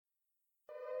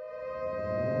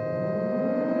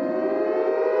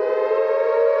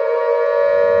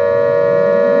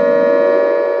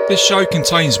This show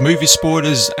contains movie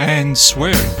spoilers and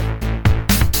swearing.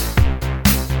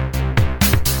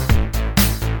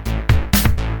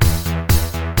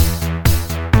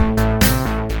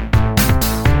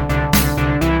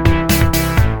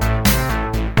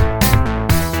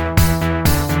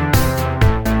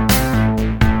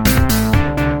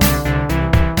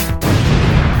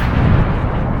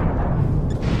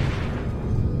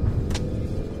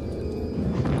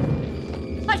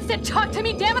 Talk to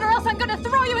me, damn it, or else I'm gonna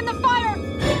throw you in the fire!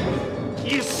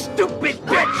 You stupid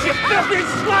bitch, you filthy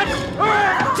slut!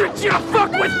 Did you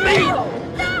fuck with me?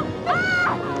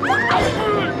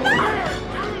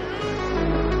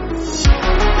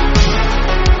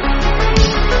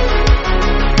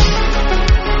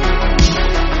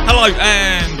 Hello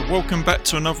and welcome back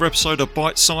to another episode of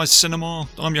Bite Size Cinema.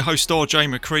 I'm your host RJ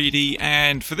McCready,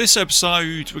 and for this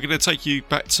episode we're going to take you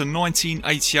back to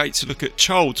 1988 to look at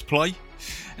Child's Play.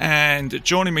 And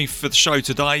joining me for the show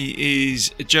today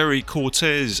is Jerry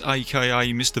Cortez,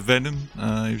 aka Mr. Venom,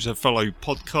 who's a fellow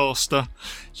podcaster.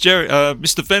 Jerry,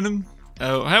 Mr. Venom,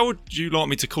 how would you like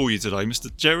me to call you today, Mr.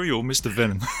 Jerry or Mr.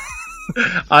 Venom?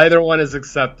 Either one is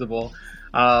acceptable.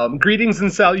 Greetings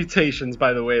and salutations,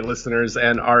 by the way, listeners,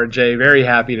 and RJ. Very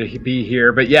happy to be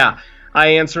here. But yeah, I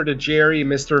answer to Jerry,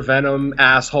 Mr. Venom,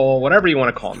 asshole, whatever you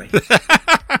want to call me.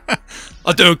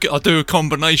 I do a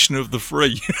combination of the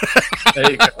three.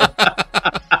 There you go.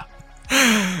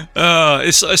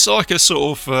 It's like a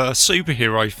sort of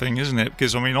superhero thing, isn't it?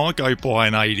 Because, I mean, I go by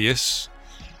an alias,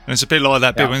 and it's a bit like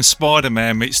that bit when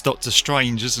Spider-Man meets Doctor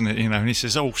Strange, isn't it? You know, and he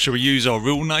says, "Oh, should we use our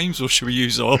real names or should we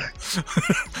use our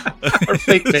Our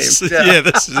fake names?" Yeah,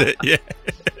 this is it. Yeah.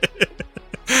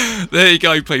 There you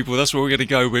go, people. That's what we're going to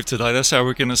go with today. That's how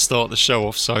we're going to start the show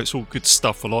off. So it's all good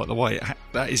stuff. I like the way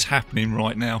that is happening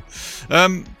right now.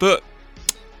 But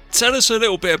tell us a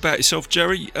little bit about yourself,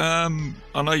 Jerry. I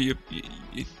know you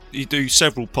do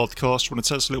several podcasts. Want to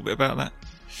tell us a little bit about that?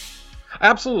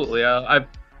 Absolutely. I've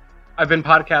been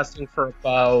podcasting for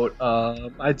about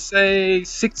I'd say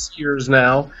 6 years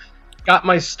now. Got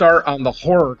my start on the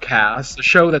Horror Cast, a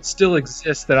show that still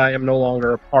exists that I am no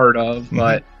longer a part of,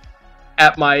 but.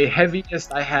 At my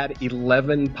heaviest, I had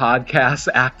 11 podcasts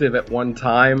active at one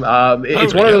time.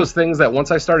 It's one of those things that once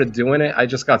I started doing it, I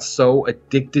just got so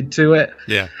addicted to it.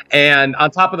 Yeah. And on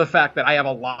top of the fact that I have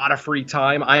a lot of free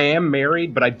time, I am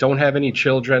married, but I don't have any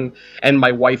children, and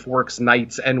my wife works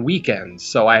nights and weekends.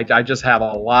 So I just have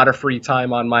a lot of free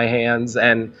time on my hands,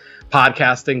 and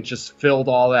podcasting just filled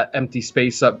all that empty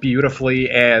space up beautifully.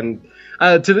 And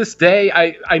to this day,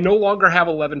 I no longer have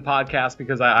 11 podcasts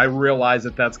because I realize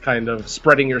that that's kind of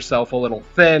spreading yourself a little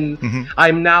thin. Mm-hmm.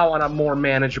 I'm now on a more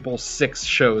manageable 6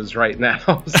 shows right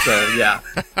now. So, yeah.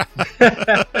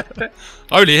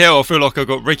 Holy hell, I feel like I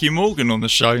got Ricky Morgan on the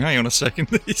show. Hang on a second.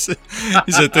 He's a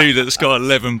dude that's got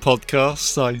 11 podcasts.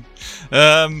 So,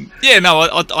 yeah, no,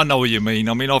 I know what you mean.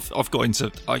 I mean, I've got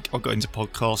into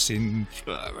podcasting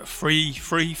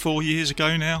 4 years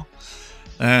ago now.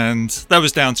 And that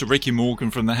was down to Ricky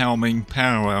Morgan from the Howling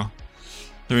Power Hour,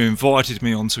 who invited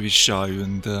me onto his show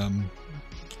and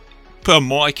put a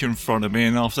mic in front of me,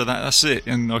 and after that, that's it.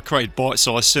 And I created Bite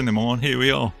Size Cinema, and here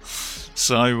we are.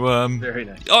 So very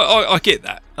nice. I get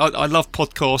that. I love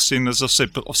podcasting, as I've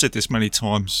said, but I've said this many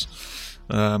times.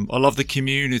 I love the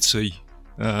community.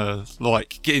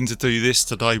 Like getting to do this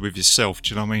today with yourself.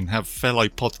 Do you know what I mean? Have fellow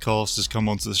podcasters come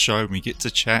onto the show, and we get to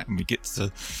chat, and we get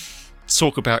to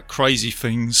talk about crazy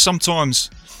things. Sometimes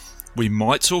we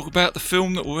might talk about the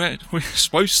film that we're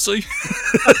supposed to.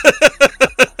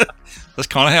 That's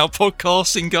kind of how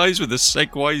podcasting goes, with the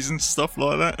segues and stuff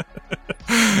like that.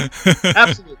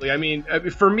 Absolutely. I mean,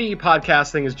 for me,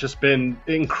 podcasting has just been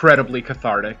incredibly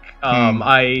cathartic.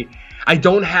 I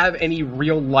don't have any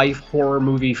real life horror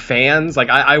movie fans. Like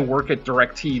I work at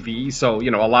DirecTV, so you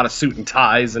know, a lot of suit and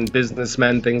ties and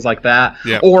businessmen, things like that.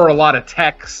 Yep. Or a lot of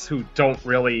techs who don't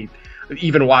really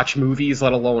even watch movies,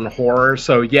 let alone horror.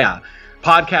 So yeah,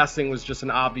 podcasting was just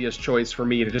an obvious choice for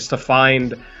me to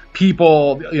find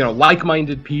people, you know,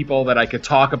 like-minded people that I could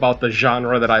talk about the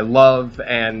genre that I love.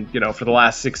 And you know, for the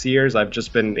last 6 years, I've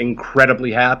just been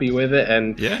incredibly happy with it.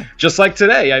 And just like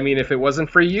today, I mean, if it wasn't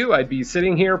for you, I'd be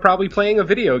sitting here probably playing a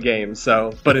video game.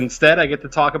 So, but instead, I get to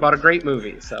talk about a great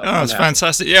movie. So it's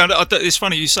fantastic. Yeah, it's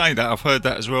funny you say that. I've heard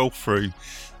that as well through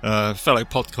fellow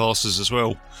podcasters as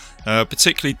well.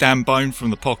 Particularly Dan Bone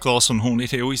from the podcast on Haunted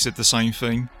Hill, he said the same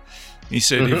thing. He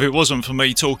said, if it wasn't for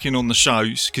me talking on the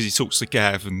shows, because he talks to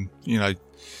Gav, and you know,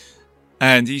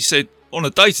 and he said on a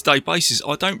day-to-day basis,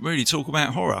 I don't really talk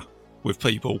about horror. with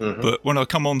people, but when I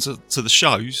come on to the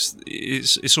shows,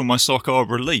 it's almost like our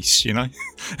release, you know.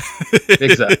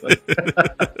 Exactly.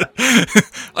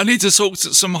 I need to talk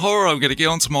to some horror. I'm going to get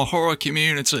onto my horror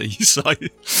community. So,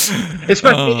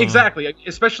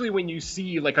 especially when you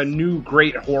see like a new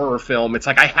great horror film, it's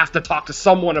like I have to talk to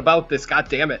someone about this. God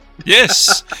damn it!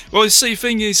 Yes. Well, see, the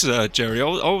thing is, Jerry, I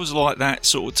was like that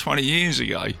sort of 20 years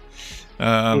ago.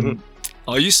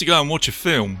 I used to go and watch a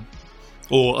film,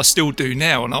 or I still do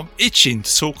now, and I'm itching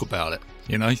to talk about it,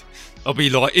 you know. I'll be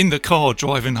like in the car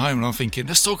driving home and I'm thinking,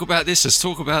 let's talk about this, let's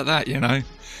talk about that, you know.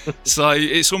 So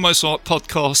it's almost like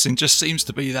podcasting just seems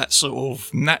to be that sort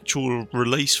of natural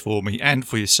release for me, and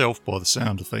for yourself by the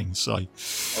sound of things. So,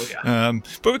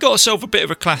 but we've got ourselves a bit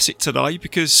of a classic today,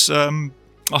 because I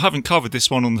haven't covered this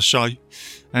one on the show,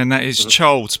 and that is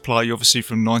Child's Play, obviously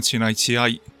from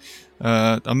 1988.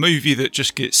 A movie that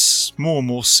just gets more and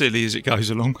more silly as it goes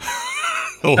along.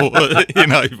 Or, you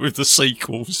know, with the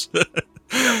sequels.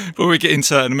 But we'll get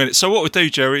into that in a minute. So what we'll do,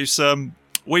 Jerry, is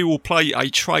we will play a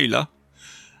trailer,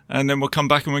 and then we'll come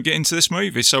back and we'll get into this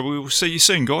movie. So we'll see you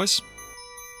soon, guys.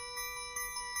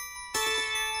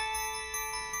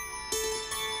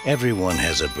 Everyone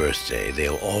has a birthday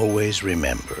they'll always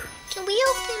remember. Can we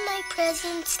open my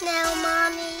presents now,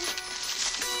 Mommy?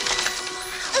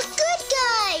 A good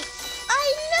guy!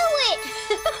 I knew it!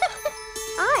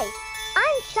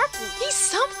 I'm Chucky. He's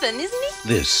something, isn't he?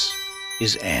 This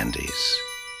is Andy's.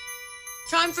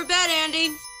 Time for bed,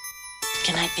 Andy.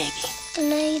 Good night, baby. Good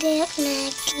night, Aunt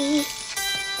Maggie.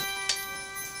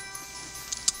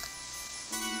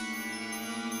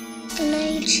 Good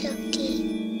night, Chucky.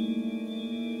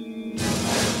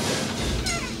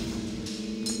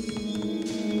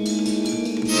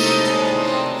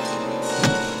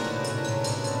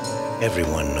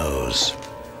 Everyone knows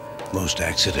most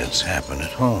accidents happen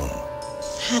at home.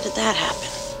 How did that happen?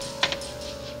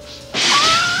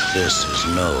 This is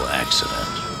no accident.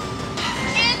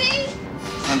 Andy!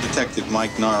 I'm Detective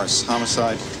Mike Norris,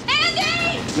 homicide.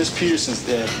 Andy! Miss Peterson's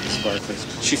dead, Miss Barclay.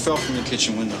 She fell from your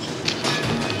kitchen window.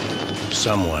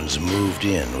 Someone's moved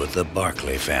in with the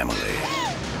Barclay family,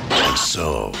 and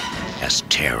so has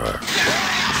terror.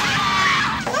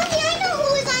 Mommy, I know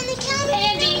who was on the counter.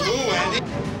 Andy! Who, Andy?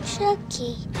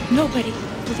 Chucky. Nobody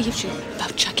believes you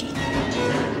about Chucky.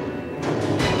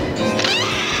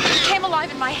 He came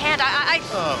alive in my hand.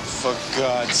 Oh, for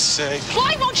God's sake.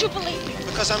 Why won't you believe me?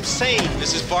 Because I'm sane,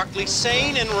 Mrs. Barkley.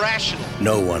 Sane and rational.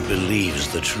 No one believes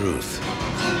the truth.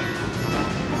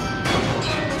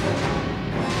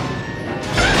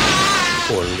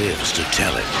 Or lives to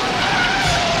tell it.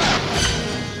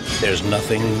 There's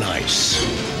nothing nice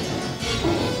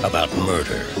about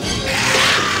murder.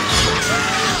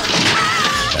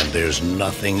 And there's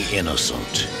nothing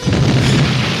innocent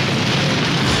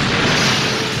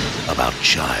about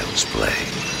Child's Play.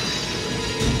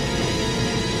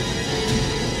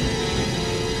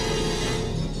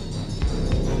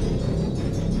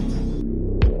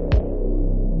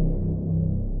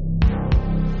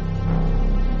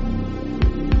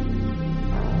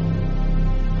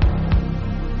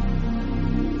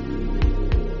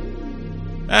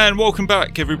 And welcome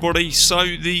back, everybody. So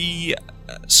the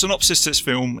synopsis to this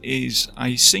film is: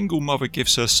 a single mother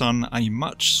gives her son a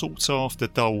much sought after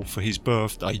doll for his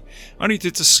birthday, only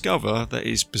to discover that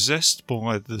it is possessed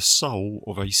by the soul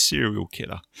of a serial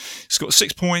killer. It's got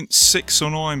 6.6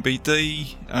 on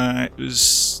IMDb. It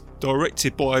was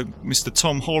directed by Mr.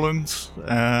 Tom Holland.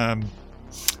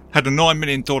 Had a $9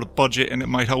 million budget, and it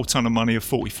made a whole ton of money of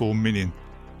 $44 million.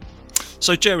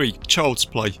 So Jerry, Child's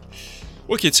Play.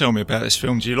 What can you tell me about this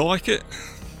film? Do you like it?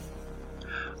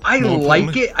 I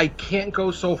like it. I can't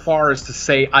go so far as to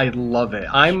say I love it.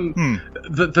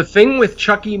 The thing with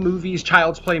Chucky movies,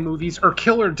 Child's Play movies, or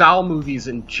killer doll movies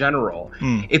in general,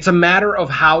 it's a matter of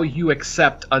how you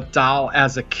accept a doll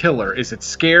as a killer. Is it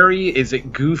scary? Is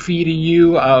it goofy to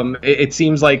you? It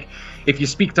seems like if you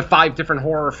speak to 5 different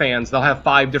horror fans, they'll have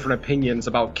 5 different opinions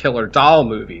about killer doll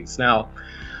movies. Now,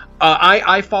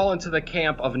 I fall into the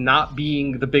camp of not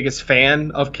being the biggest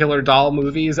fan of killer doll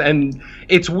movies, and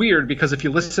it's weird because if you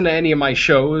listen to any of my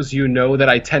shows, you know that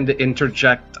I tend to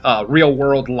interject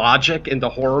real-world logic into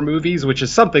horror movies, which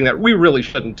is something that we really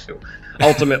shouldn't do.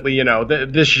 Ultimately, you know,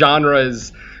 this genre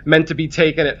is meant to be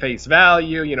taken at face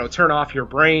value, you know, turn off your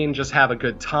brain, just have a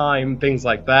good time, things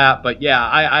like that. But yeah,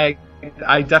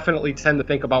 I definitely tend to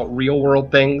think about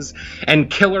real-world things, and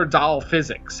killer doll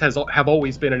physics have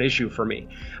always been an issue for me.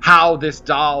 How this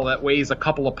doll that weighs a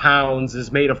couple of pounds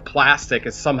is made of plastic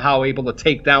is somehow able to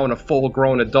take down a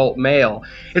full-grown adult male.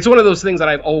 It's one of those things that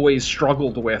I've always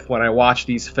struggled with when I watch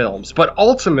these films. But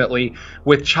ultimately,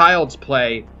 with Child's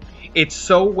Play, it's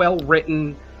so well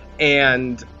written,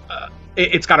 and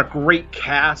it's got a great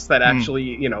cast that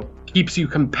actually, keeps you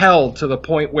compelled to the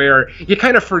point where you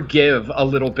kind of forgive a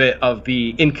little bit of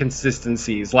the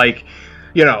inconsistencies, like,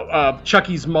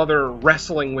 Chucky's mother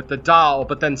wrestling with the doll,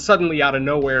 but then suddenly out of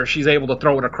nowhere, she's able to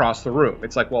throw it across the room.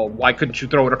 It's like, well, why couldn't you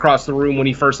throw it across the room when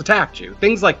he first attacked you?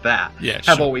 Things like that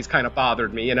have always kind of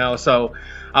bothered me, So,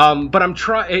 but I'm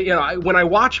trying, when I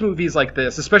watch movies like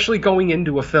this, especially going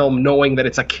into a film knowing that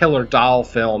it's a killer doll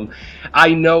film,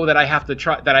 I know that I have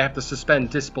to suspend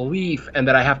disbelief and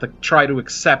that I have to try to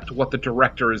accept what the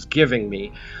director is giving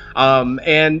me.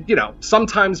 And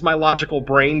sometimes my logical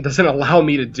brain doesn't allow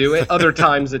me to do it. Other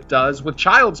times it does. With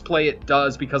Child's Play, it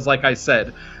does, because like I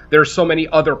said, there's so many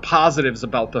other positives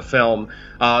about the film.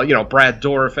 Brad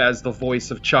Dourif as the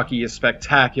voice of Chucky is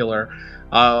spectacular.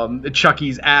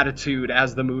 Chucky's attitude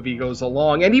as the movie goes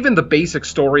along, and even the basic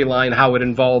storyline, how it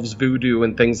involves voodoo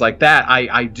and things like that,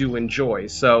 I do enjoy.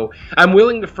 So I'm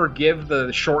willing to forgive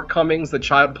the shortcomings that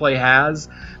Child Play has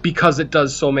because it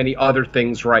does so many other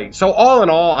things right. So all in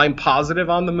all, I'm positive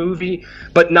on the movie,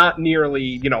 but not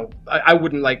nearly, I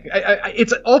wouldn't like,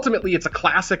 it's ultimately, it's a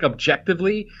classic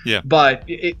objectively, but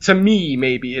to me,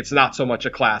 maybe it's not so much a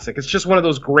classic. It's just one of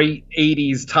those great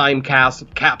 80s time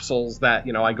capsules that,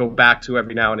 I go back to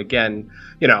every now and again,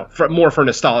 more for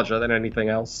nostalgia than anything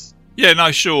else. Yeah,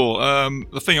 no, sure.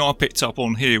 The thing I picked up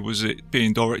on here was it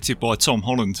being directed by Tom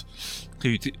Holland,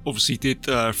 who obviously did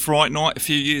Fright Night a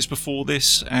few years before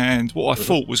this, and what I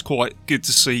thought was quite good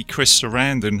to see Chris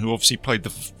Sarandon, who obviously played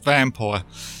the vampire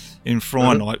in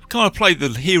Fright Night, kind of played the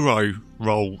hero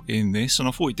role in this, and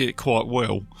I thought he did it quite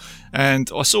well.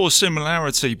 And I saw a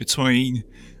similarity between,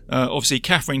 obviously,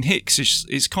 Catherine Hicks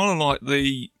is kind of like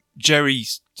the Jerry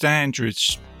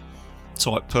Dandridge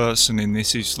type person in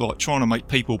this, who's like trying to make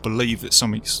people believe that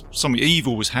something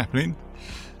evil was happening.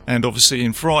 And obviously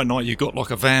in Fright Night you've got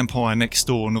like a vampire next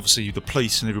door, and obviously the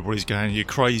police and everybody's going, you're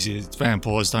crazy,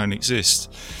 vampires don't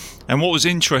exist. And what was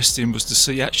interesting was to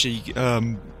see actually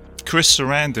Chris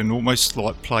Sarandon almost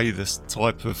like play this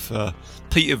type of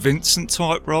Peter Vincent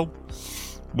type role,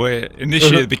 where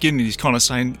initially at the beginning he's kind of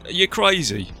saying, you're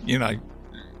crazy,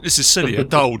 this is silly, a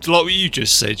doll, like what you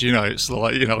just said, it's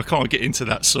like, I can't get into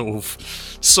that sort of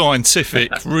scientific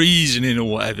reasoning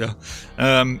or whatever.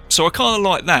 So I kind of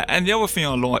like that. And the other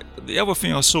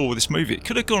thing I saw with this movie, it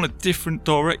could have gone a different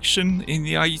direction in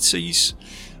the 80s,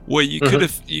 where you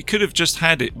could have just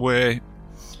had it where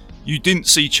you didn't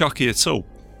see Chucky at all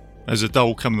as a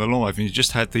doll coming alive, and you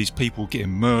just had these people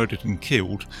getting murdered and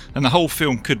killed, and the whole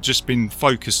film could have just been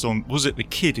focused on, was it the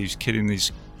kid who's killing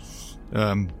these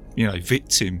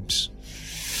victims,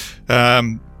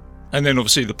 and then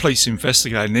obviously the police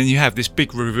investigate, and then you have this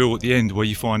big reveal at the end where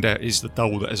you find out is the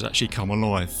doll that has actually come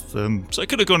alive. So it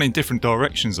could have gone in different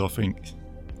directions, I think.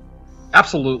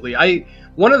 Absolutely.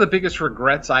 One of the biggest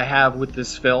regrets I have with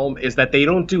this film is that they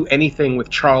don't do anything with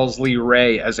Charles Lee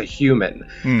Ray as a human.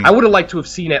 I would have liked to have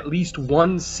seen at least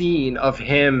one scene of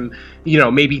him,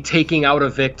 maybe taking out a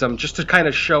victim just to kind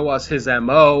of show us his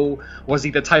MO. Was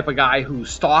he the type of guy who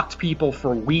stalked people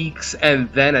for weeks and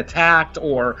then attacked,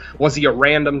 or was he a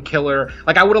random killer?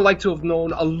 Like, I would have liked to have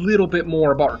known a little bit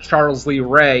more about Charles Lee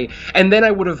Ray, and then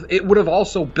it would have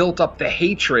also built up the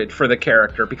hatred for the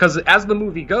character, because as the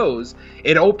movie goes,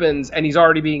 it opens and he's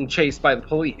already being chased by the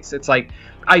police. It's like,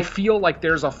 I feel like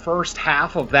there's a first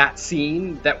half of that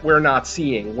scene that we're not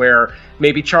seeing, where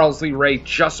maybe Charles Lee Ray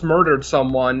just murdered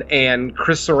someone and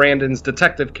Chris Sarandon's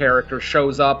detective character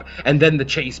shows up and then the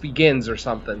chase begins or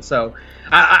something. So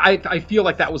I feel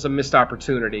like that was a missed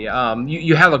opportunity.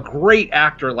 You have a great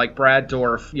actor like Brad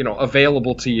Dourif,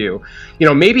 available to you.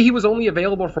 Maybe he was only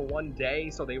available for one day,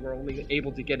 so they were only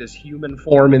able to get his human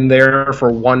form in there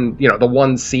for one, the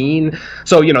one scene.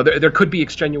 So, there could be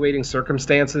extenuating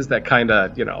circumstances that kind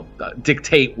of,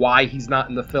 dictate why he's not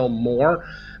in the film more.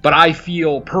 But I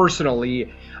feel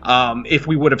personally, if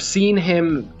we would have seen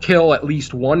him kill at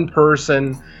least one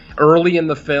person early in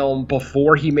the film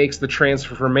before he makes the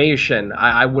transformation,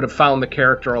 I would have found the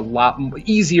character a lot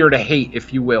easier to hate,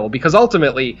 if you will, because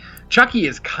ultimately Chucky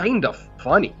is kind of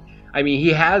funny. I mean, he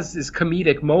has his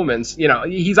comedic moments.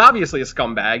 He's obviously a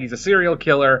scumbag. He's a serial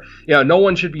killer. No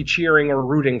one should be cheering or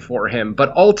rooting for him.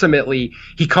 But ultimately,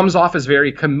 he comes off as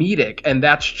very comedic, and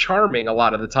that's charming a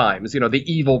lot of the times. The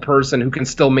evil person who can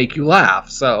still make you laugh.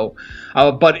 So,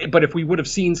 but if we would have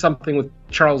seen something with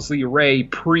Charles Lee Ray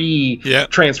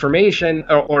pre-transformation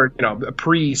or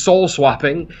pre-soul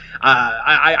swapping,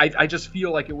 I just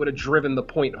feel like it would have driven the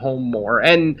point home more.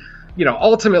 And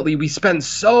ultimately we spend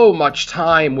so much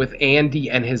time with Andy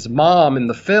and his mom in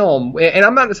the film, and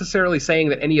I'm not necessarily saying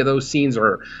that any of those scenes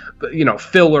are,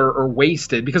 filler or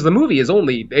wasted, because the movie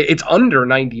it's under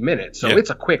 90 minutes, so it's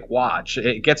a quick watch.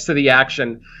 It gets to the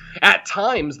action. At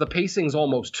times, the pacing's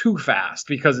almost too fast,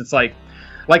 because it's like,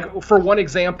 for one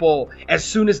example, as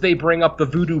soon as they bring up the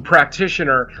voodoo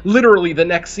practitioner, literally the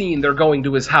next scene, they're going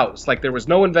to his house. Like, there was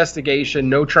no investigation,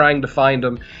 no trying to find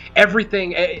him,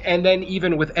 everything. And then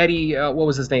even with Eddie, what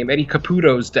was his name? Eddie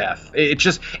Caputo's death. It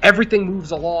just, everything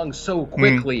moves along so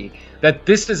quickly that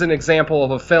this is an example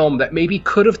of a film that maybe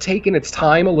could have taken its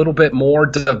time a little bit more,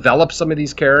 develop some of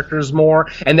these characters more,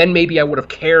 and then maybe I would have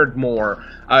cared more,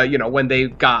 when they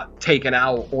got taken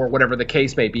out or whatever the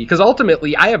case may be. Because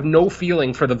ultimately, I have no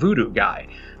feeling for the voodoo guy,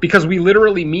 because we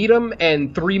literally meet him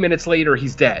and 3 minutes later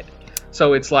he's dead.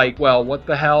 So it's like, well, what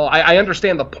the hell? I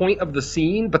understand the point of the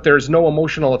scene, but there's no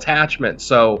emotional attachment.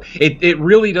 So it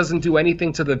really doesn't do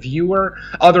anything to the viewer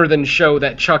other than show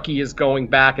that Chucky is going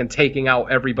back and taking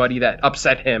out everybody that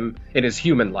upset him in his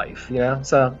human life.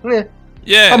 So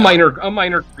yeah, a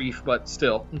minor grief, but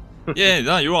still. Yeah,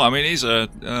 no, you're right. I mean, it is a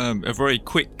very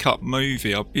quick cut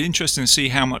movie. I'd be interested to see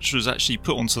how much was actually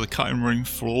put onto the cutting room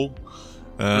floor.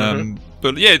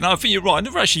 But yeah, no, I think you're right. I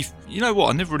never actually,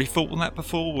 I never really thought on that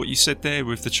before, what you said there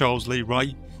with the Charles Lee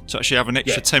Ray, to actually have an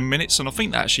extra 10 minutes, and I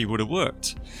think that actually would have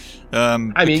worked. I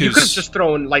mean, you could have just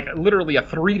thrown, literally a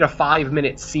 3 to 5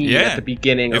 minute scene at the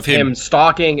beginning of him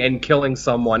stalking and killing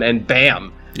someone, and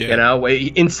bam,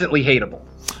 instantly hateable.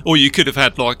 Or you could have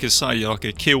had, a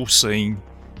kill scene,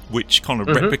 which kind of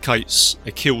replicates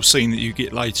a kill scene that you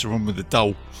get later on with the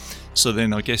doll. So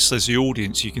then I guess as the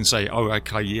audience you can say, oh,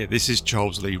 okay, yeah, this is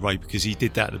Charles Lee Ray because he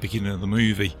did that at the beginning of the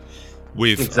movie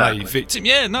with a victim.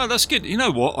 Yeah, no, that's good. You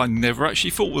know what? I never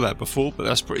actually thought of that before, but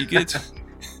that's pretty good.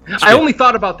 I only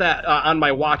thought about that on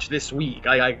my watch this week.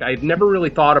 I'd never really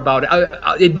thought about it.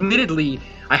 Admittedly,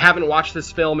 I haven't watched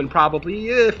this film in probably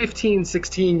 15,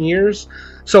 16 years.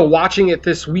 So watching it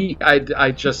this week,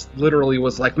 I just literally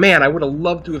was like, man, I would have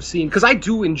loved to have seen, because I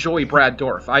do enjoy Brad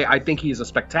Dourif. I think he's a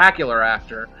spectacular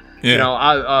actor.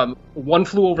 Yeah. One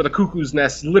Flew Over the Cuckoo's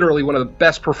Nest, literally one of the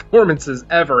best performances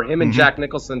ever. Him and Jack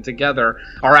Nicholson together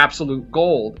are absolute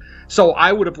gold. So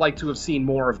I would have liked to have seen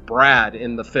more of Brad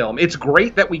in the film. It's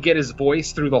great that we get his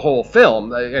voice through the whole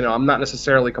film. I'm not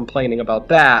necessarily complaining about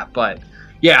that, but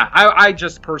yeah, I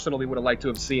just personally would have liked to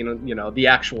have seen, the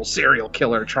actual serial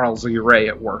killer Charles Lee Ray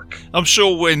at work. I'm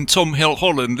sure when Tom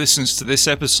Holland listens to this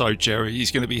episode, Jerry, he's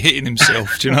going to be hitting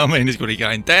himself. Do you know what I mean? He's going to be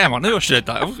going, damn, I knew I should have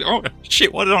done that. Oh,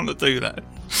 shit, why did I not do that?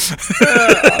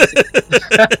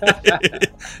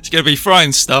 It's going to be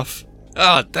throwing stuff.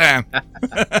 Oh, damn.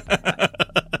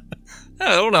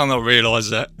 How did I not realise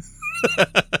that?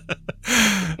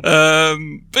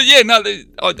 But yeah, no,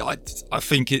 I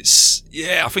think it's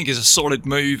a solid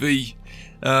movie.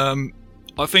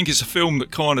 I think it's a film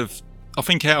that kind of, I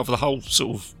think out of the whole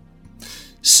sort of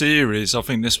series, I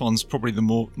think this one's probably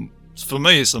for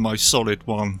me, it's the most solid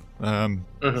one.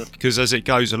 Because as it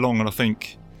goes along, and I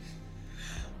think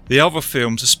the other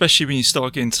films, especially when you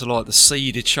start getting to the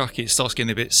Seed of Chucky, it starts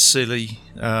getting a bit silly.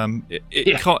 I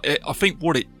think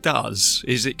what it does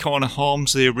is it kind of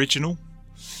harms the original,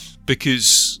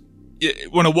 because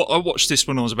when I watched this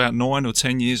when I was about 9 or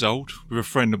 10 years old with a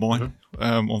friend of mine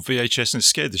on VHS, and it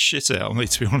scared the shit out of me,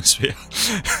 to be honest with you.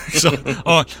 So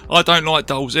I don't like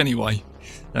dolls anyway.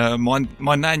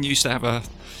 My nan used to have a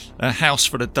house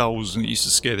full of dolls, and it used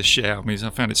to scare the shit out of me. So I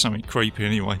found it something creepy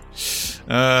anyway.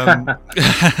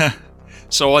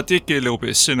 So I did get a little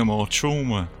bit of cinema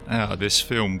trauma out of this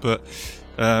film, but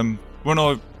when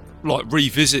I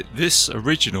revisit this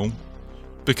original,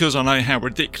 because I know how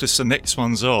ridiculous the next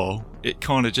ones are, it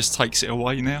kind of just takes it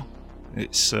away now.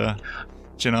 It's, do you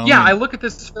know what I mean? I look at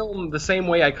this film the same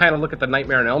way I kind of look at the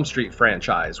Nightmare on Elm Street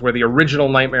franchise, where the original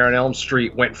Nightmare on Elm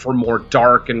Street went for more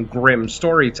dark and grim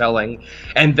storytelling,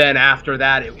 and then after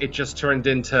that, it just turned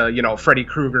into, Freddy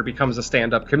Krueger becomes a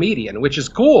stand-up comedian, which is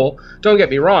cool. Don't get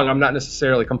me wrong, I'm not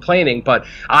necessarily complaining, but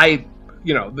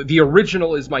the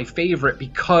original is my favorite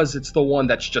because it's the one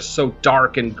that's just so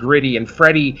dark and gritty, and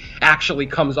Freddy actually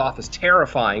comes off as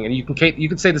terrifying. And you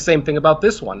can say the same thing about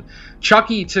this one.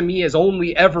 Chucky, to me, has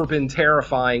only ever been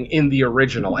terrifying in the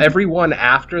original. Everyone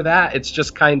after that, it's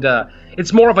just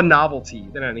it's more of a novelty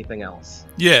than anything else.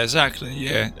 Yeah, exactly.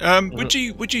 Yeah. Would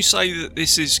you say that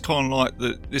this is kind of like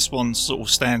this one sort of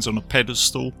stands on a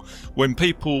pedestal when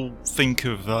people think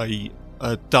of a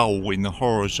doll in the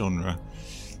horror genre?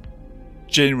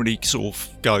 Generally sort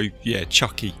of go, yeah,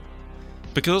 Chucky.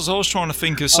 Because I was trying to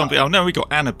think of something. I know we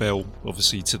got Annabelle,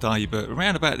 obviously, today, but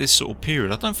around about this sort of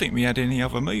period, I don't think we had any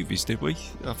other movies, did we?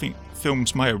 I think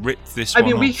films may have ripped this one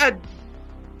off.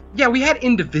 we had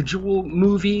individual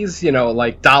movies,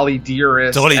 like Dolly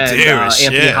Dearest and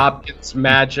Anthony Hopkins'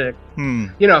 Magic.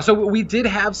 So we did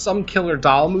have some killer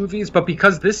doll movies, but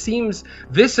because this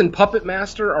and Puppet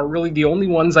Master are really the only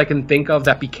ones I can think of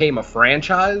that became a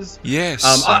franchise. Yes.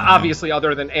 Obviously,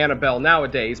 other than Annabelle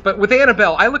nowadays. But with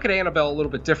Annabelle, I look at Annabelle a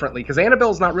little bit differently, because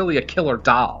Annabelle's not really a killer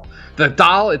doll. The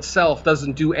doll itself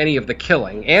doesn't do any of the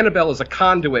killing. Annabelle is a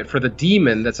conduit for the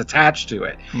demon that's attached to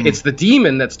it. It's the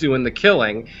demon that's doing the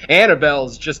killing.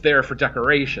 Annabelle's just there for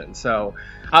decoration. So,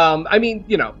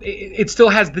 it still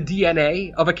has the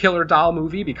DNA of a killer doll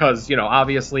movie because,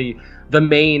 obviously the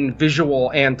main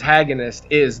visual antagonist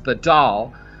is the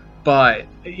doll. But,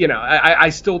 I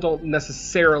still don't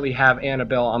necessarily have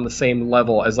Annabelle on the same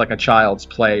level as like a Child's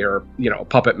Play or,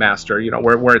 Puppet Master,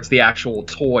 where it's the actual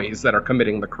toys that are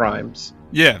committing the crimes.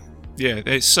 Yeah.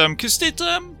 It's, because did,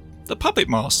 the Puppet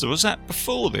Master, was that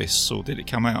before this, or did it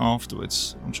come out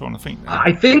afterwards? I'm trying to think now.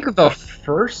 I think the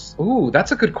first... Ooh,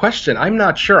 that's a good question. I'm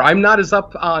not sure. I'm not as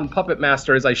up on Puppet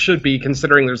Master as I should be,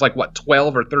 considering there's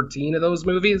 12 or 13 of those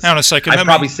movies. Hang on a second. I've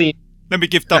probably seen... Let me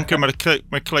give Duncan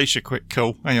McLeish a quick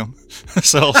call. Hang on.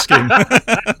 Let's ask him.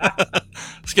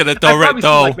 Let's get a direct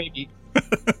dial.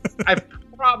 I've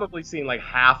probably seen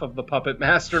half of the Puppet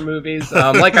Master movies.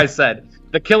 Like I said,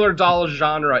 the killer doll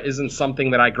genre isn't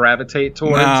something that I gravitate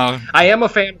towards. No. I am a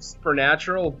fan of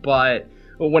Supernatural, but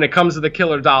when it comes to the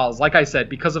killer dolls, like I said,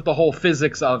 because of the whole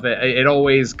physics of it, it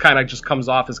always kind of just comes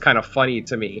off as kind of funny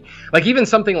to me. Even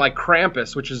something like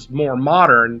Krampus, which is more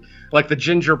modern, like the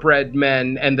gingerbread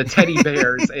men and the teddy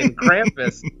bears in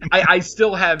Krampus, I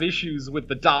still have issues with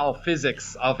the doll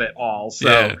physics of it all.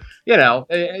 So,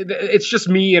 it's just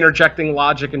me interjecting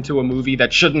logic into a movie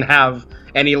that shouldn't have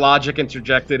any logic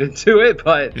interjected into it,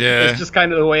 but it's just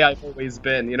kind of the way I've always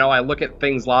been. I look at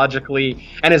things logically,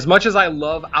 and as much as I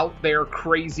love out there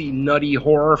crazy nutty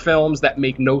horror films that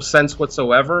make no sense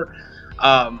whatsoever,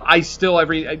 I still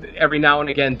every now and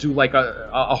again do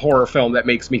a horror film that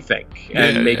makes me think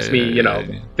and makes me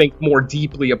think more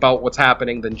deeply about what's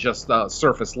happening than just the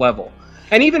surface level.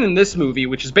 And even in this movie,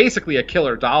 which is basically a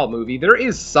killer doll movie, there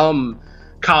is some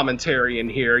commentary in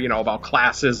here, about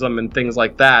classism and things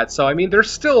like that. So,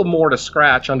 there's still more to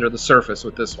scratch under the surface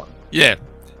with this one. Yeah,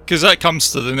 because that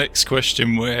comes to the next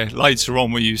question where later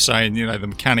on where you saying, the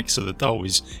mechanics of the doll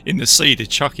is in the seed of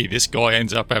Chucky, this guy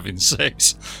ends up having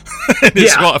sex.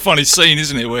 It's quite a funny scene,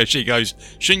 isn't it, where she goes,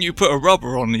 shouldn't you put a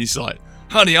rubber on? And he's like,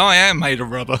 honey, I am made of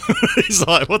rubber. He's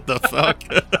like, what the fuck?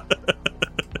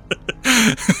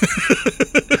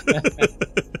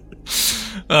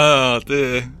 Oh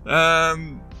dear.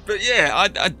 But yeah,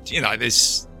 I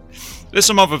there's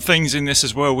some other things in this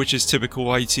as well, which is typical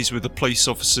 80s with the police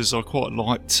officers. I quite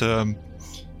liked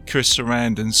Chris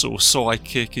Sarandon's sort of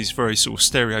sidekick. He's very sort of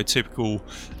stereotypical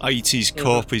 80s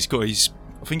cop. He's got I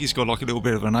think he's got a little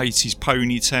bit of an 80s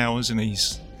ponytail, isn't he?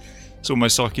 It's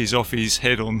almost like he's off his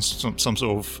head on some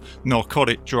sort of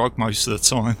narcotic drug most of the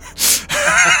time.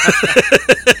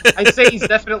 I'd say he's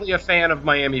definitely a fan of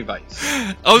Miami Vice.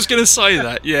 I was going to say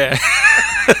that, yeah.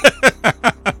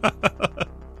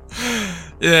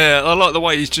 Yeah, I like the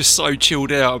way he's just so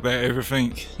chilled out about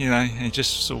everything, he's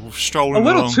just sort of strolling along.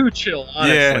 A little too chill,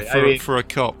 honestly. Yeah, for a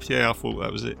cop. Yeah, I thought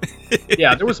that was it.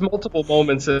 Yeah, there was multiple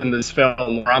moments in this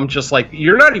film where I'm just like,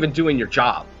 you're not even doing your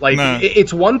job.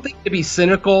 It's one thing to be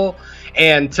cynical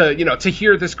and to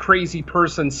hear this crazy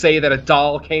person say that a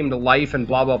doll came to life and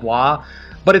blah, blah, blah.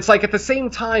 But it's at the same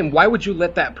time, why would you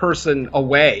let that person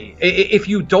away? If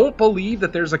you don't believe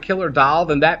that there's a killer doll,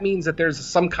 then that means that there's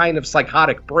some kind of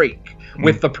psychotic break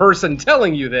with the person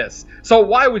telling you this. So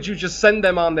why would you just send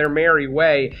them on their merry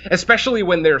way, especially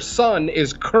when their son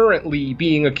is currently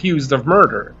being accused of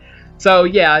murder? So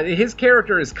yeah, his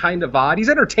character is kind of odd. He's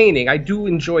entertaining. I do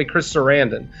enjoy Chris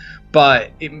Sarandon,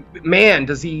 but man,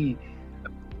 does he...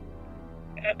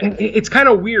 It's kind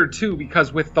of weird, too,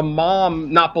 because with the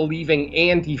mom not believing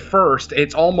Andy first,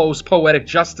 it's almost poetic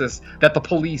justice that the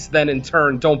police then, in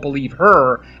turn, don't believe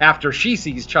her after she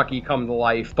sees Chucky come to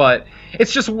life. But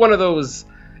it's just one of those,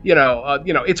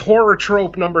 it's horror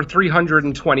trope number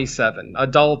 327.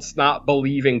 Adults not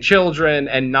believing children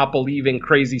and not believing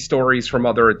crazy stories from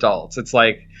other adults. It's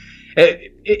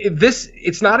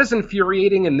it's not as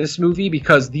infuriating in this movie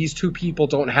because these two people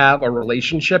don't have a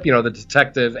relationship, the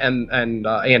detective and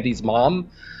Andy's mom.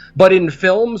 But in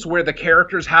films where the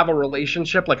characters have a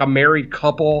relationship, like a married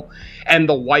couple, and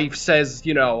the wife says,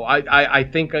 you know, I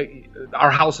think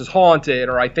our house is haunted,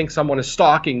 or I think someone is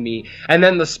stalking me, and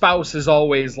then the spouse is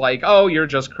always like, oh, you're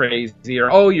just crazy,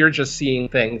 or oh, you're just seeing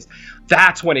things.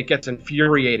 That's when it gets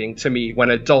infuriating to me, when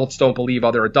adults don't believe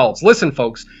other adults. Listen,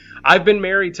 folks, I've been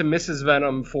married to Mrs.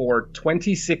 Venom for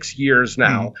 26 years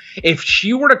now. If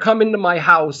she were to come into my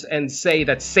house and say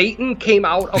that Satan came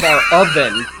out of our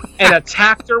oven and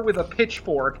attacked her with a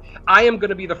pitchfork, I am going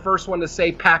to be the first one to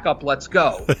say, pack up, let's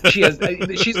go.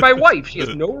 She's my wife. She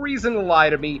has no reason to lie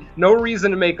to me, no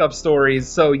reason to make up stories.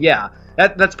 So yeah,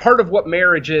 that's part of what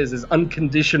marriage is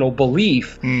unconditional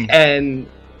belief. And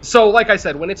so, like I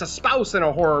said, when it's a spouse in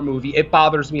a horror movie, it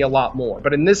bothers me a lot more.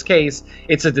 But in this case,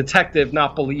 it's a detective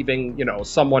not believing, you know,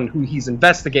 someone who he's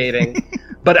investigating.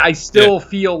 But I still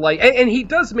feel like, and he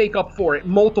does make up for it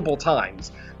multiple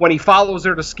times. When he follows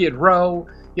her to Skid Row,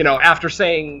 you know, after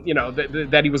saying, you know,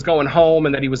 that he was going home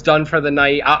and that he was done for the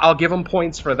night, I'll give him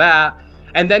points for that.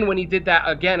 And then when he did that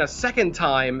again a second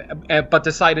time, but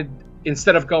decided,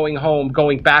 instead of going home,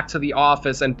 going back to the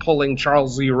office and pulling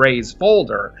Charles Lee Ray's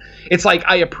folder. It's like,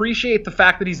 I appreciate the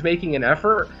fact that he's making an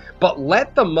effort, but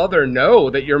let the mother know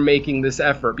that you're making this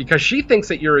effort, because she thinks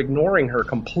that you're ignoring her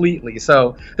completely.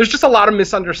 So there's just a lot of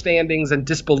misunderstandings and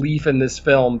disbelief in this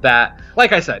film that,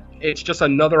 like I said, it's just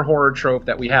another horror trope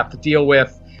that we have to deal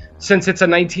with. Since it's a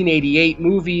 1988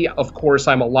 movie, of course,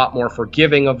 I'm a lot more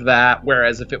forgiving of that,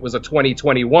 whereas if it was a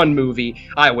 2021 movie,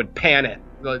 I would pan it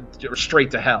straight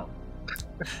to hell.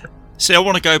 See, I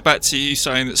want to go back to you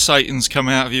saying that Satan's come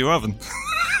out of your oven.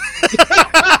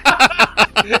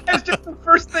 That's just the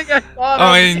first thing I thought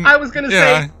of. I was going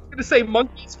to say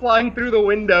monkeys flying through the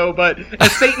window, but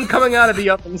Satan coming out of the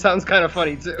oven sounds kind of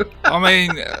funny too. I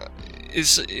mean,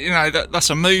 it's, you know, that's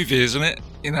a movie, isn't it?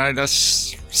 You know,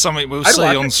 that's something we'll see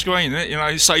on screen, isn't it? You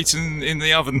know, Satan in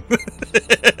the oven.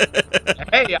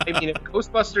 Hey, I mean, if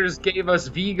Ghostbusters gave us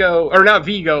Vigo, or not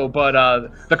Vigo, but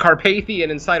the Carpathian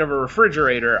inside of a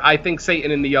refrigerator, I think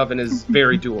Satan in the oven is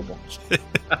very doable.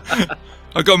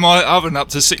 I got my oven up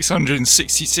to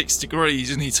 666 degrees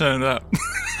and he turned up.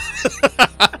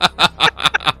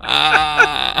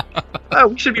 Oh,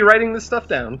 we should be writing this stuff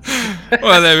down.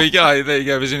 Well, there we go. There you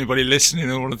go. If there's anybody listening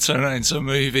who want to turn that into a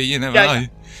movie, you never know.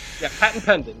 Yeah, patent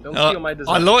pending. Don't steal my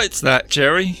design. I liked that,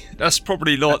 Jerry. That's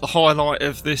probably like the highlight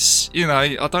of this. You know,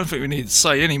 I don't think we need to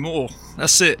say any more.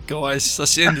 That's it, guys.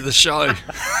 That's the end of the show.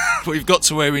 We've got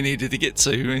to where we needed to get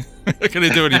to. We're not going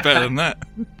to do any better than that.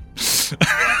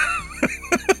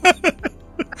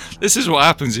 This is what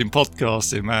happens in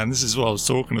podcasting, man. This is what I was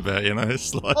talking about, you know.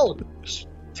 It's like...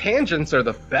 tangents are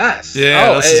the best.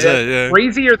 Yeah, yeah.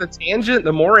 Crazier the tangent,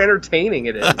 the more entertaining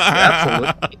it is.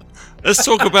 Absolutely. Let's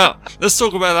talk about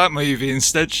that movie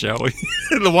instead, shall we?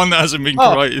 The one that hasn't been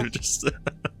created.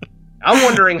 I'm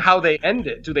wondering how they end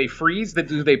it. Do they freeze?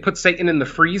 Do they put Satan in the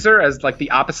freezer as like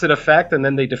the opposite effect, and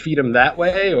then they defeat him that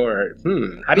way? Or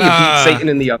how do you beat Satan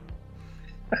in the oven?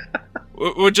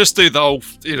 We'll just do the whole,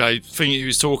 you know, thing he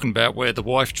was talking about, where the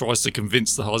wife tries to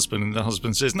convince the husband, and the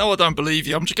husband says, "No, I don't believe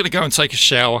you. I'm just going to go and take a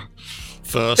shower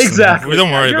first." Exactly. We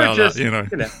don't worry about that, you know.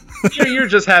 You're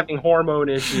just having hormone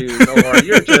issues, or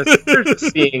you're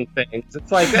just seeing things.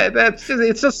 It's like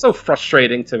it's just so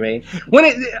frustrating to me when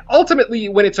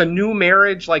it's a new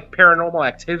marriage, like Paranormal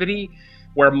Activity,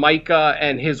 where Micah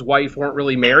and his wife weren't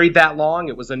really married that long.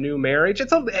 It was a new marriage.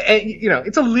 It's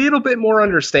a little bit more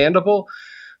understandable.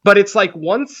 But it's like,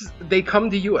 once they come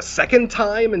to you a second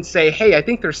time and say, "Hey, I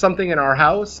think there's something in our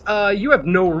house," you have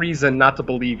no reason not to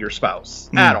believe your spouse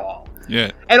at all.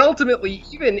 Yeah. And ultimately,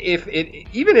 even if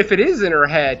it is in her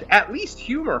head, at least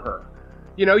humor her.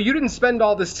 You know, you didn't spend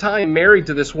all this time married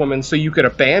to this woman so you could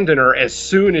abandon her as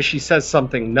soon as she says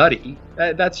something nutty.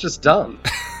 That's just dumb.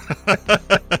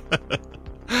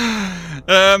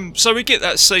 So we get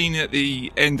that scene at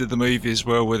the end of the movie as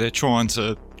well, where they're trying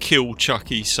to kill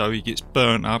Chucky, so he gets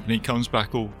burnt up and he comes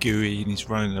back all gooey and he's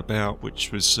running about,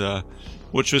 which was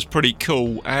pretty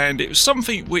cool. And it was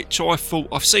something which I thought,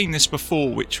 I've seen this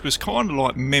before, which was kind of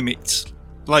like mimicked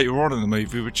later on in the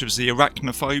movie, which was the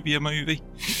Arachnophobia movie.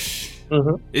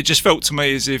 Mm-hmm. It just felt to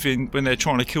me as if when they're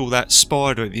trying to kill that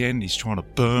spider at the end, he's trying to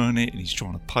burn it and he's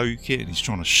trying to poke it and he's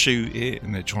trying to shoot it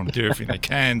and they're trying to do everything they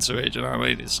can to it. Do you know what I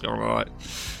mean? It's kind of like,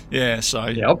 yeah. So,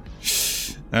 yep.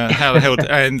 How the hell?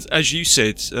 And as you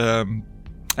said,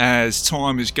 as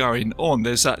time is going on,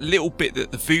 there's that little bit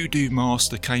that the Voodoo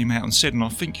Master came out and said, and I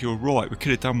think you're right. We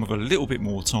could have done with a little bit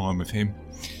more time with him,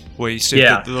 where he said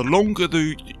that the longer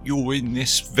you're in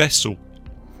this vessel,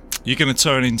 you're going to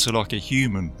turn into like a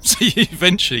human. So you're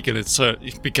eventually going to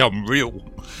become real.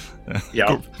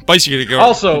 Yeah. Basically, go.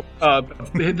 Also,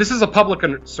 this is a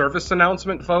public service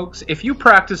announcement, folks. If you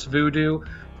practice voodoo,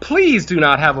 please do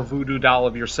not have a voodoo doll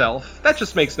of yourself. That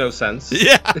just makes no sense.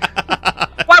 Yeah.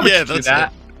 Why would you do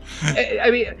that? I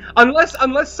mean,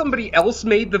 unless somebody else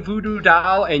made the voodoo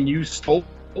doll and you stole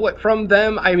it from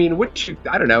them, I mean, would you,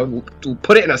 I don't know,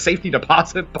 put it in a safety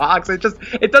deposit box? It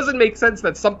doesn't make sense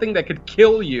that something that could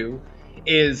kill you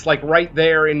is like right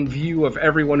there in view of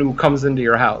everyone who comes into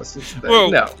your house.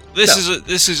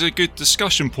 This is a good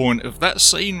discussion point of that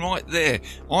scene right there.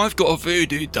 I've got a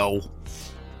voodoo doll,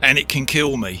 and it can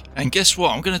kill me. And guess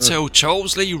what? I'm going to tell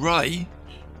Charles Lee Ray,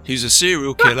 who's a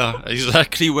serial killer,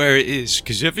 exactly where it is.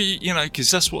 Because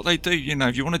that's what they do. You know,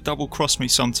 if you want to double cross me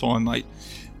sometime, mate,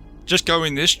 just go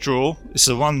in this drawer. It's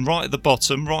the one right at the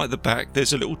bottom, right at the back.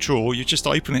 There's a little drawer. You just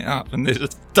open it up, and there's a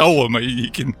doll of me. You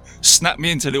can snap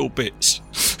me into little bits.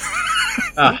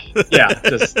 Like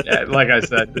I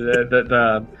said,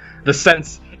 the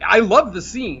sense. I love the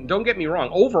scene. Don't get me wrong.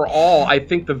 Overall, I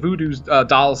think the voodoo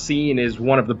doll scene is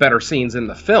one of the better scenes in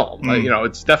the film.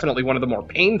 It's definitely one of the more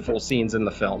painful scenes in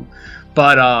the film.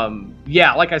 But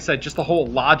like I said, just the whole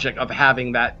logic of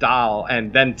having that doll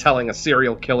and then telling a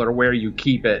serial killer where you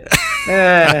keep it.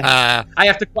 I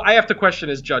have to question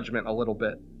his judgment a little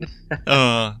bit.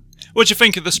 What do you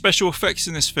think of the special effects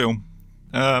in this film?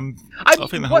 I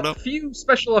think what few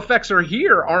special effects are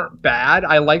here aren't bad.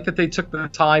 I like that they took the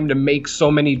time to make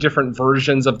so many different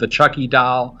versions of the Chucky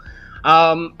doll.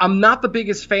 I'm not the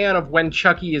biggest fan of when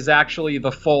Chucky is actually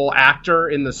the full actor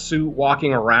in the suit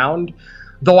walking around,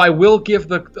 though I will give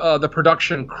the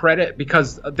production credit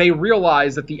because they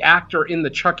realized that the actor in the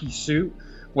Chucky suit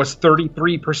was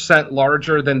 33%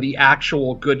 larger than the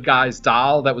actual good guy's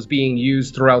doll that was being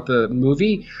used throughout the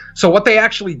movie. So what they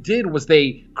actually did was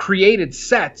they created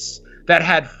sets that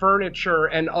had furniture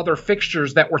and other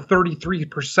fixtures that were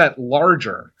 33%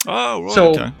 larger. Oh, right. So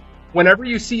okay. Whenever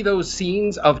you see those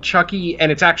scenes of Chucky and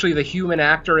it's actually the human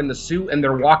actor in the suit and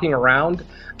they're walking around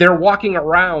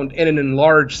in an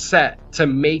enlarged set to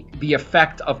make the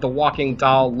effect of the walking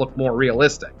doll look more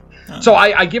realistic. So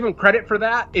I give him credit for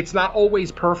that. It's not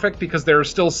always perfect because there are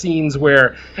still scenes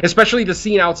where, especially the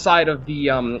scene outside of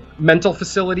the mental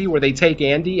facility where they take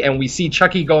Andy and we see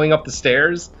Chucky going up the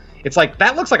stairs. It's like,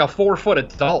 that looks like a 4-foot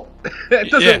adult. It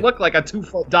doesn't look like a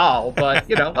 2-foot doll, but,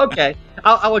 okay,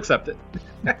 I'll accept it.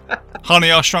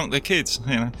 Honey, I Shrunk the Kids,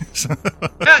 yeah,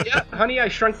 Honey, I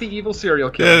Shrunk the Evil Serial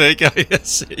Killer. Yeah, there you go.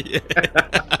 Yes.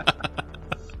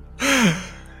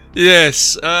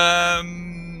 Yes.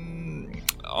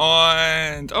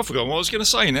 And I've forgotten what I was going to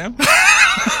say now.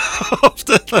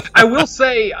 I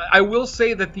will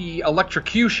say that the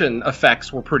electrocution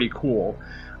effects were pretty cool.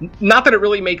 Not that it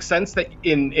really makes sense that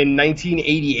in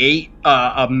 1988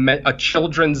 a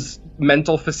children's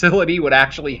mental facility would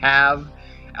actually have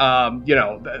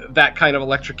that kind of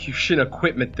electrocution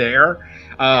equipment there,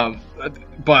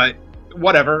 but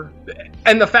whatever.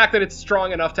 And the fact that it's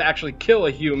strong enough to actually kill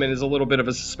a human is a little bit of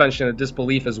a suspension of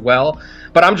disbelief as well.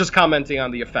 But I'm just commenting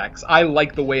on the effects. I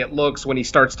like the way it looks when he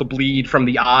starts to bleed from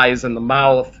the eyes and the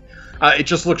mouth. It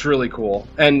just looks really cool.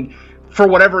 And for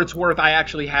whatever it's worth, I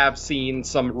actually have seen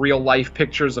some real life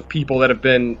pictures of people that have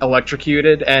been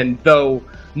electrocuted, and though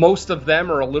most of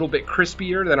them are a little bit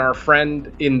crispier than our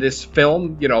friend in this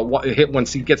film,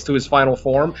 once he gets to his final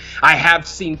form, I have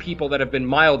seen people that have been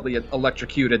mildly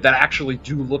electrocuted that actually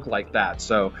do look like that.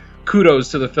 So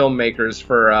kudos to the filmmakers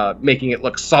for making it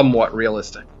look somewhat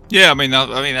realistic. Yeah, I mean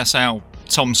that's how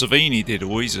Tom Savini did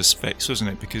all his effects, wasn't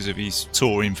it? Because of his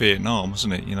tour in Vietnam,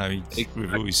 wasn't it?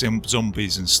 With all his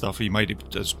zombies and stuff, he made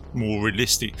it as more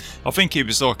realistic. I think it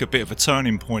was like a bit of a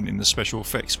turning point in the special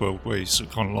effects world, where he's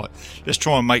kind of like, let's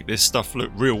try and make this stuff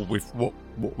look real with what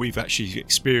we've actually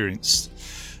experienced.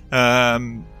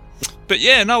 But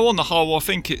yeah, no, on the whole, I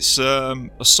think it's a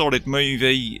solid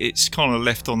movie. It's kind of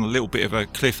left on a little bit of a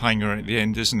cliffhanger at the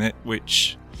end, isn't it?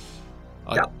 Which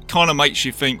kind of makes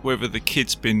you think whether the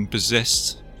kid's been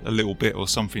possessed a little bit or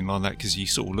something like that, because he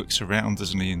sort of looks around,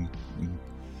 doesn't he?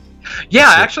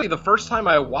 Actually, the first time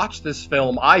I watched this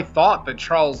film, I thought that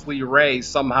Charles Lee Ray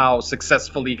somehow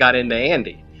successfully got into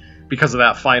Andy because of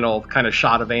that final kind of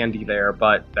shot of Andy there,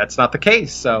 but that's not the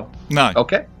case. So no,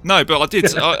 okay, no, but I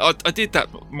did, I did that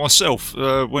myself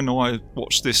when I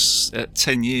watched this at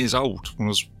 10 years old. When I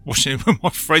was watching it with my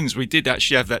friends, we did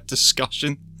actually have that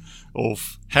discussion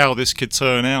of how this could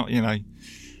turn out, in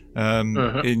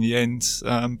the end.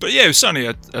 But yeah, it was certainly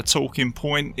a talking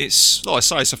point. It's, like I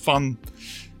say, it's a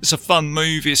fun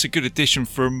movie. It's a good addition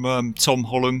from Tom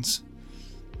Holland.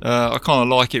 I kind of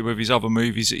like it with his other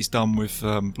movies that he's done with,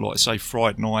 like say,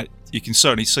 Friday Night. You can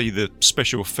certainly see the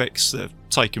special effects that are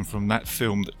taken from that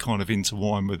film that kind of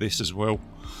intertwine with this as well.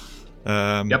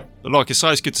 But like I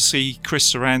say, it's good to see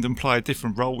Chris Sarandon play a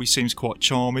different role. He seems quite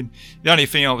charming. The only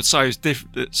thing I would say is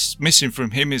that's missing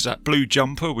from him is that blue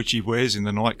jumper which he wears in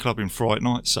the nightclub in Fright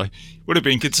Night. So it would have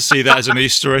been good to see that as an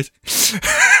Easter egg.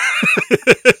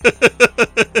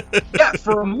 Yeah,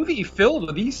 for a movie filled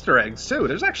with Easter eggs too,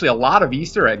 there's actually a lot of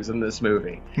Easter eggs in this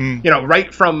movie. You know,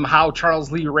 right from how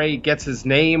Charles Lee Ray gets his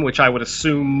name, which I would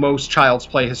assume most Child's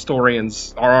Play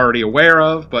historians are already aware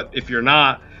of, but if you're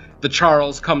not, the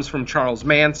Charles comes from Charles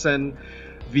Manson.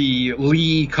 The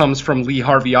Lee comes from Lee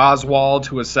Harvey Oswald,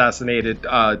 who assassinated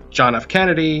John F.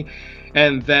 Kennedy.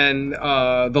 And then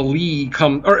the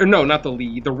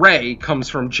Ray comes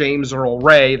from James Earl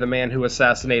Ray, the man who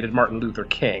assassinated Martin Luther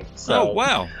King. So, oh,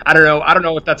 wow. I don't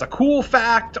know if that's a cool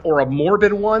fact or a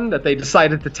morbid one that they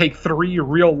decided to take 3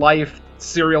 real-life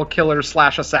serial killers /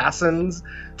 assassins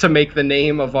to make the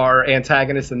name of our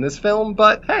antagonist in this film.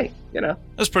 But, hey, you know.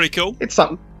 That's pretty cool. It's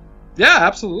something. Yeah,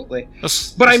 absolutely.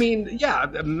 But I mean, yeah,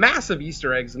 massive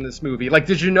Easter eggs in this movie. Like,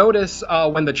 did you notice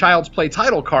when the Child's Play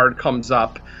title card comes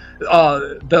up,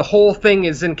 the whole thing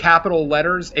is in capital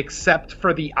letters except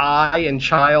for the I in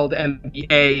child and the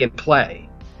A in play?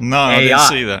 No, I didn't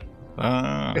see that.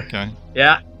 Okay.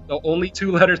 Yeah, the only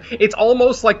 2 letters. It's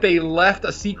almost like they left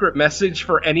a secret message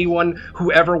for anyone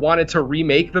who ever wanted to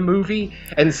remake the movie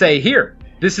and say,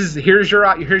 here's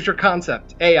your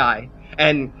concept, AI.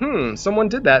 And, someone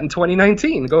did that in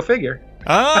 2019. Go figure.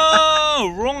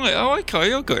 Oh, right. Oh,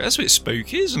 okay. That's a bit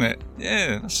spooky, isn't it?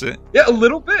 Yeah, that's it. Yeah, a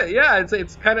little bit. Yeah,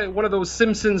 it's kind of one of those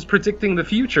Simpsons predicting the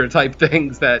future type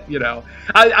things that, you know,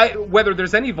 I whether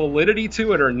there's any validity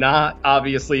to it or not,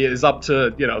 obviously is up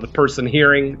to, you know, the person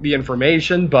hearing the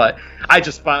information. But I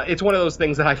just find it's one of those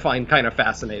things that I find kind of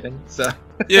fascinating. So.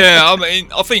 Yeah, I mean,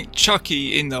 I think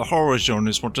Chucky in the horror genre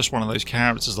is just one of those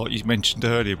characters like you mentioned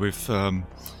earlier with.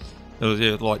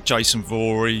 Like Jason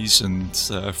Voorhees and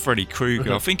Freddy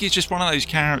Krueger. I think he's just one of those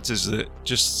characters that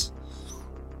just...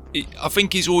 I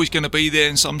think he's always going to be there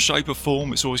in some shape or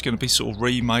form. It's always going to be sort of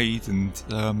remade, and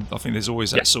I think there's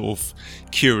always that sort of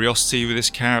curiosity with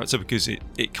this character because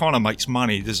it kind of makes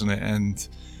money, doesn't it? And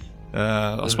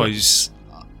I suppose...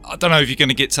 I don't know if you're going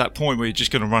to get to that point where you're just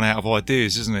going to run out of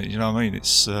ideas, isn't it? You know what I mean?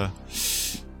 It's... I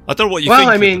don't know what you think. Well,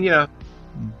 I mean, you know...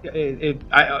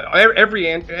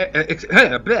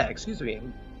 excuse me,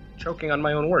 I'm choking on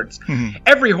my own words.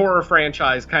 Every horror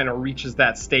franchise kind of reaches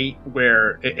that state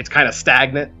where it's kind of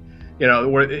stagnant, you know,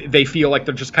 where they feel like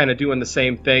they're just kind of doing the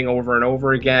same thing over and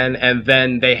over again, and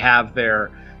then they have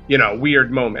their, you know, weird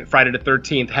moment. Friday the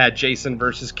 13th had Jason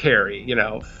versus Carrie, you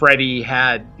know, Freddy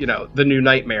had, you know, the new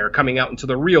Nightmare coming out into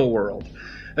the real world.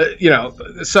 You know,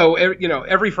 so, you know,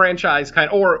 every franchise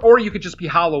kind of, or you could just be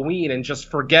Halloween and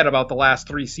just forget about the last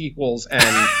 3 sequels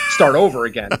and start over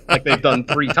again, like they've done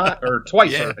 3 times or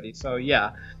twice already. So,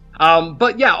 yeah.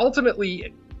 But yeah,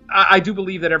 ultimately, I do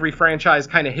believe that every franchise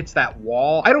kind of hits that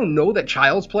wall. I don't know that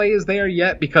Child's Play is there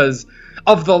yet because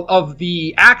of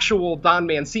the actual Don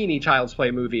Mancini Child's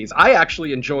Play movies. I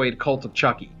actually enjoyed Cult of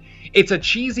Chucky. It's a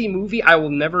cheesy movie. I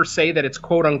will never say that it's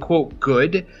quote-unquote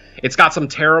good. It's got some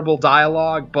terrible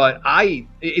dialogue, but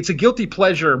it's a guilty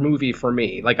pleasure movie for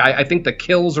me. Like, I think the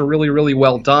kills are really, really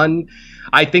well done.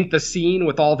 I think the scene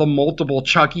with all the multiple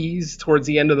Chuckies towards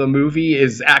the end of the movie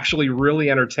is actually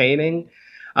really entertaining.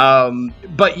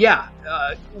 But yeah,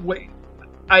 like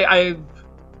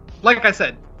I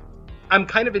said, I'm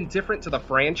kind of indifferent to the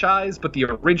franchise, but the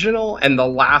original and the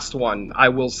last one, I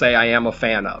will say I am a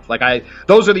fan of. Like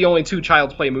those are the only 2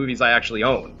 Child's Play movies I actually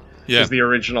own. Yeah. Is the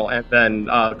original and then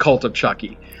Cult of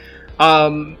Chucky.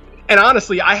 And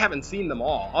honestly, I haven't seen them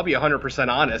all. I'll be 100%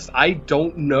 honest. I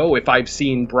don't know if I've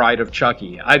seen Bride of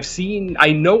Chucky.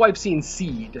 I know I've seen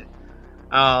Seed.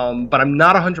 But I'm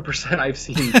not 100% I've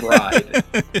seen Bride.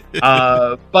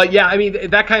 But yeah, I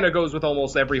mean, that kind of goes with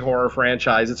almost every horror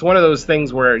franchise. It's one of those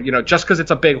things where, you know, just because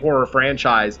it's a big horror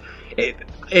franchise,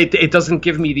 it doesn't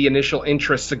give me the initial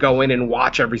interest to go in and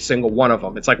watch every single one of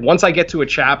them. It's like once I get to a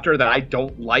chapter that I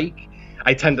don't like,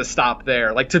 I tend to stop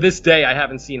there. Like to this day, I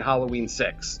haven't seen Halloween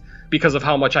 6 because of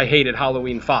how much I hated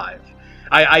Halloween 5.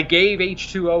 I gave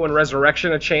H2O and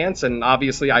Resurrection a chance, and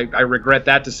obviously I regret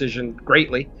that decision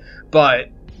greatly. But,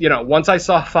 you know, once I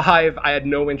saw 5, I had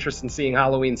no interest in seeing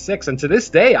Halloween 6, and to this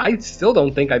day, I still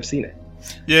don't think I've seen it.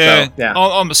 Yeah, so, yeah.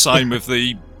 I'm the same with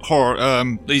the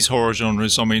horror, these horror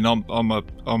genres. I mean, I'm a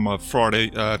Friday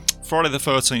the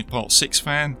 13th Part 6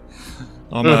 fan.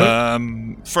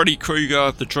 I'm Freddy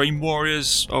Krueger, The Dream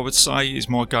Warriors, I would say, is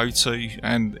my go-to,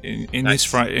 and in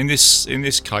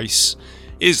this case,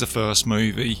 is the first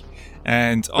movie.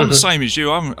 And I'm the same as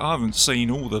you. I haven't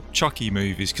seen all the Chucky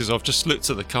movies because I've just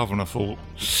looked at the cover and I thought,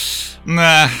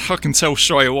 nah, I can tell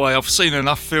straight away. I've seen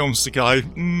enough films to go,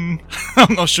 I'm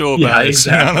not sure about this.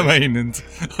 Exactly. You know what I mean? And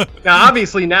now,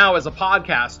 obviously, now as a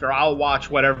podcaster, I'll watch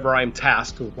whatever I'm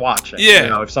tasked with watching. Yeah. You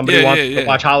know, if somebody wants to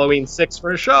watch Halloween 6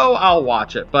 for a show, I'll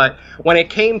watch it. But when it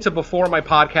came to before my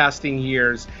podcasting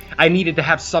years, I needed to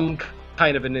have some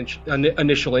kind of an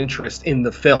initial interest in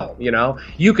the film. You know,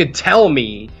 you could tell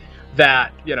me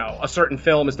that, you know, a certain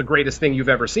film is the greatest thing you've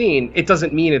ever seen. It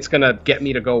doesn't mean it's going to get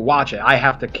me to go watch it. I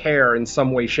have to care in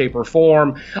some way, shape, or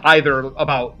form, either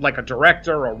about like a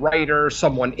director, a writer,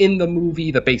 someone in the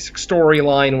movie, the basic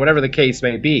storyline, whatever the case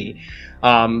may be.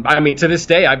 I mean, to this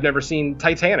day, I've never seen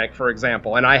Titanic, for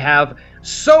example, and I have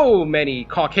so many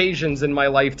Caucasians in my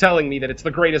life telling me that it's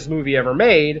the greatest movie ever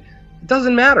made. It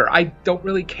doesn't matter. I don't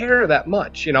really care that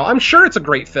much. You know, I'm sure it's a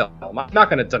great film. I'm not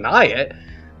going to deny it,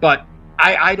 but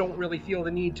I don't really feel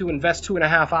the need to invest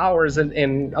 2.5 hours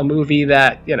in a movie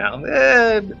that, you know,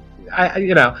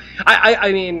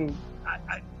 I mean,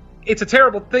 it's a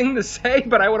terrible thing to say,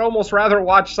 but I would almost rather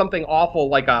watch something awful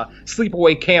like a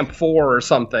Sleepaway Camp 4 or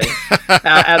something,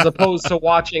 as opposed to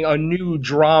watching a new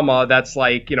drama that's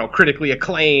like, you know, critically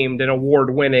acclaimed and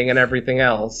award-winning and everything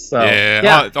else. So,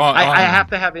 I have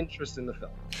to have interest in the film.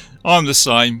 I'm the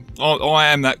same. I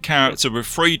am that character with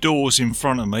 3 doors in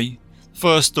front of me.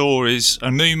 First door is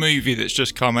a new movie that's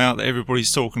just come out that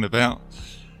everybody's talking about,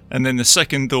 and then the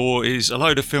second door is a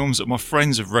load of films that my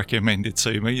friends have recommended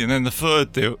to me, and then the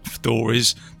third door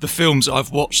is the films that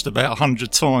I've watched about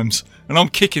 100 times, and I'm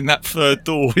kicking that third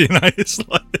door. You know, it's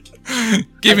like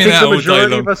give me that all day long. The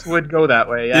majority of us would go that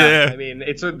way. Yeah. I mean,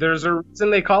 there's a reason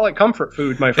they call it comfort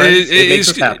food, my friends. It makes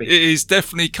us happy. It is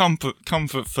definitely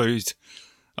comfort food.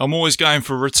 I'm always going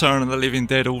for Return of the Living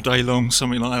Dead all day long,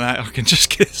 something like that. I can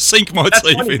just sink my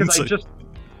teeth into.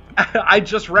 I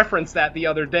just referenced that the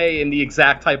other day in the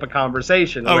exact type of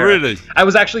conversation. Oh, really? I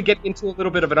was actually getting into a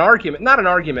little bit of an argument. Not an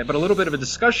argument, but a little bit of a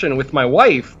discussion with my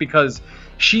wife because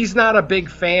she's not a big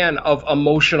fan of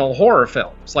emotional horror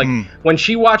films. Like, when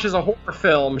she watches a horror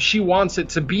film, she wants it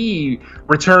to be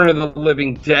Return of the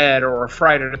Living Dead or a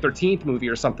Friday the 13th movie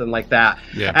or something like that.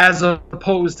 Yeah. As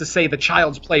opposed to, say, the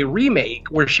Child's Play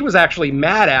remake, where she was actually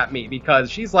mad at me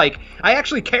because she's like, I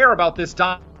actually care about this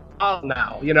doll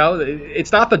now, you know?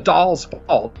 It's not the doll's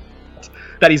fault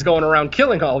that he's going around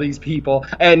killing all these people.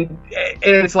 And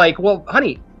it's like, well,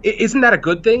 honey, isn't that a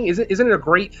good thing? Isn't it a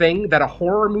great thing that a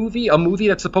horror movie, a movie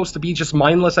that's supposed to be just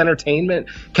mindless entertainment,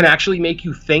 can actually make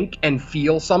you think and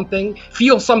feel something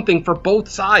for both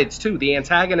sides too, the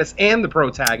antagonist and the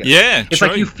protagonist? Yeah, it's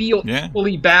like you feel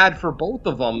equally bad for both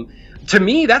of them. To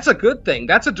me, that's a good thing.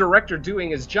 That's a director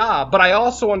doing his job. But I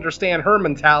also understand her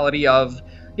mentality of,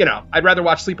 you know, I'd rather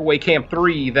watch Sleepaway Camp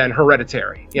 3 than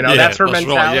Hereditary. You know, that's her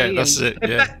mentality. Right. Yeah, that's it.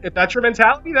 If that's your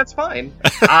mentality, that's fine.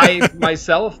 I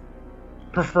myself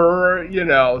prefer, you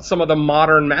know, some of the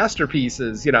modern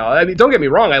masterpieces. You know, I mean, don't get me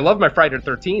wrong, I love my Friday the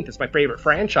 13th. It's my favorite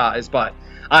franchise, but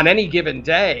on any given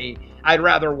day, I'd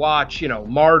rather watch, you know,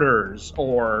 Martyrs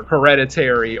or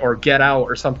Hereditary or Get Out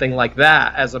or something like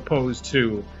that, as opposed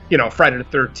to, you know, Friday the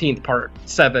 13th Part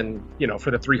 7, you know,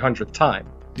 for the 300th time.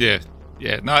 Yeah.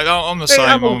 Yeah, no, I'm the same.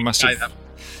 I'm a massive.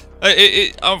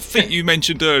 I think you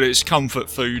mentioned earlier it's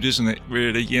comfort food, isn't it?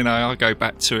 Really, you know, I go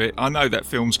back to it. I know that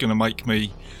film's going to make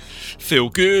me feel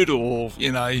good or,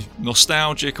 you know,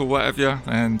 nostalgic or whatever,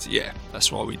 and yeah,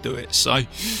 that's why we do it. So,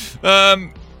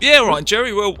 yeah, right,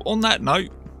 Jerry. Well, on that note,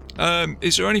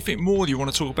 is there anything more you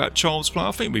want to talk about Child's Play?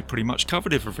 I think we pretty much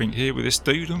covered everything here with this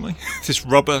dude, haven't we? This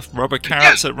rubber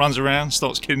carrot that runs around,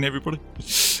 starts killing everybody.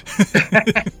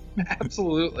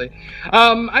 Absolutely.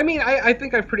 I mean, I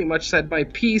think I've pretty much said my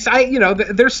piece. You know,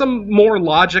 there's some more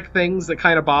logic things that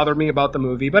kind of bother me about the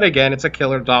movie, but again, it's a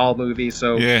killer doll movie,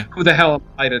 so who the hell am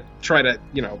I to try to,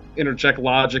 you know, interject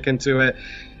logic into it?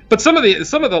 But some of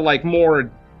the like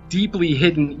more deeply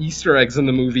hidden Easter eggs in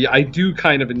the movie I do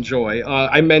kind of enjoy.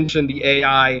 I mentioned the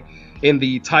AI in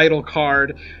the title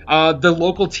card. The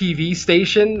local TV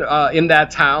station in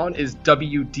that town is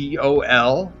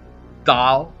WDOL,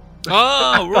 Doll.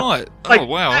 Oh, right. Like, oh,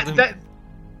 wow.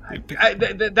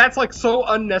 That's like so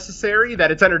unnecessary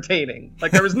that it's entertaining.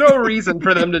 Like, there was no reason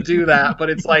for them to do that, but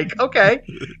it's like, okay,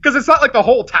 because it's not like the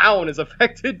whole town is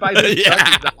affected by this.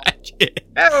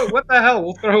 Oh, what the hell?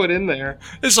 We'll throw it in there.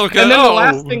 It's like, and then the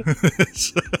last thing.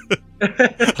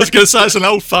 I was going to say it's an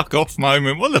old fuck off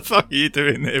moment. What the fuck are you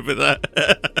doing there with that?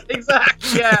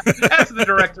 Exactly. Yeah, that's the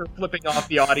director flipping off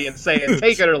the audience, saying,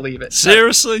 "Take it or leave it."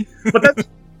 Seriously. But that's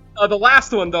The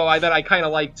last one, though, that I kind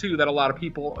of like, too, that a lot of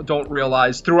people don't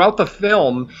realize. Throughout the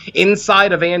film,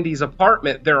 inside of Andy's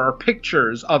apartment, there are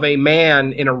pictures of a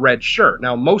man in a red shirt.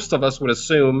 Now, most of us would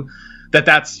assume that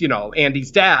that's,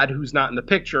 Andy's dad, who's not in the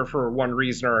picture for one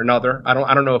reason or another. I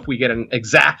don't know if we get an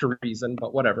exact reason,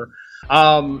 but whatever.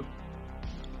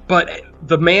 But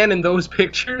the man in those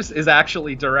pictures is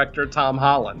actually director Tom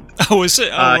Holland. Oh, is it?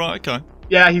 Oh, right, okay.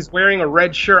 Yeah, he's wearing a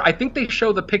red shirt. I think they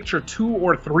show the picture 2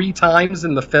 or 3 times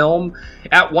in the film.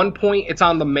 At one point, it's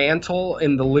on the mantle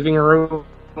in the living room,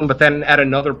 but then at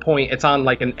another point, it's on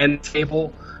like an end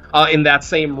table in that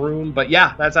same room. But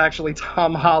yeah, that's actually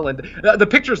Tom Holland. The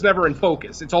picture's never in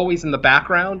focus. It's always in the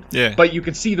background. Yeah. But you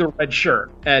could see the red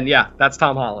shirt. And yeah, that's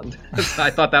Tom Holland. I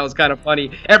thought that was kind of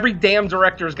funny. Every damn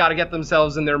director's got to get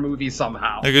themselves in their movie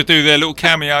somehow. They could do their little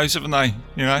cameos, haven't they?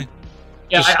 Yeah,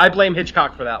 Just, I blame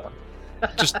Hitchcock for that one.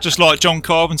 just like John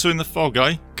Carpenter in The Fog,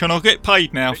 eh? Can I get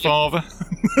paid now, Father?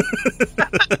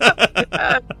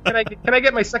 Can I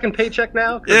get my second paycheck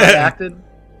now? 'Cause Yeah. I acted.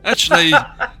 Actually,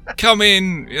 come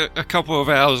in a couple of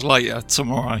hours later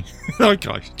tomorrow.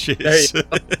 Okay, cheers.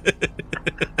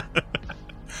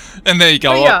 There And there you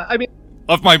go. But yeah, I mean,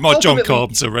 I've made my John ultimately-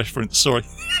 Carpenter reference. Sorry.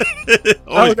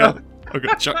 Oh, no. I've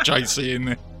got Chuck JC in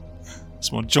there.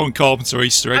 It's my John Carpenter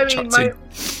Easter egg chucked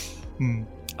in.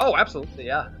 Oh, absolutely,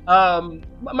 yeah.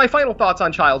 My final thoughts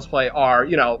on Child's Play are,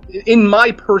 in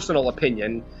my personal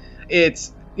opinion,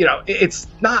 it's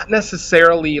not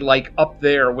necessarily like up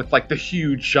there with like the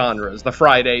huge genres, the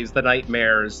Fridays, the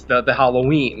Nightmares, the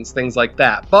Halloweens, things like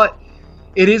that. But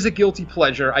it is a guilty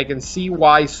pleasure. I can see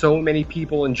why so many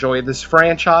people enjoy this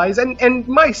franchise, and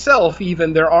myself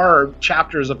even. There are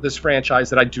chapters of this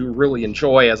franchise that I do really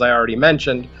enjoy, as I already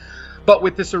mentioned. But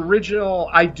with this original,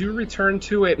 I do return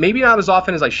to it. Maybe not as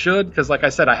often as I should, because like I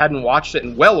said, I hadn't watched it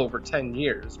in well over 10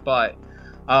 years. But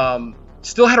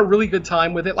still had a really good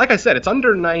time with it. Like I said, it's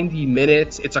under 90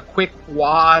 minutes. It's a quick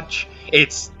watch.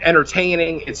 It's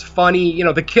entertaining. It's funny.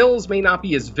 The kills may not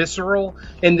be as visceral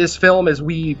in this film as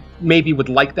we maybe would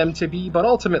like them to be. But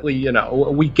ultimately,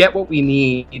 we get what we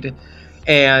need.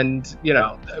 And,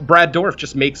 Brad Dourif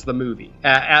just makes the movie,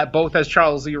 both as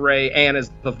Charles E. Ray and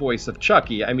as the voice of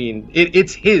Chucky. I mean,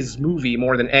 it's his movie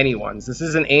more than anyone's. This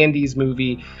isn't Andy's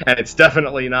movie, and it's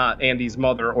definitely not Andy's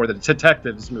mother or the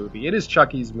detective's movie. It is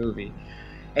Chucky's movie.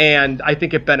 And I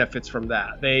think it benefits from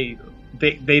that. They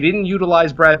didn't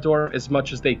utilize Brad Dourif as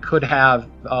much as they could have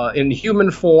in human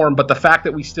form, but the fact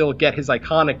that we still get his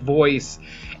iconic voice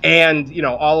and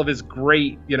all of his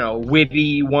great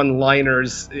witty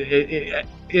one-liners,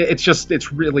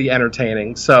 it's really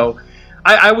entertaining. So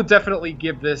I would definitely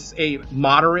give this a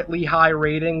moderately high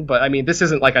rating, but I mean, this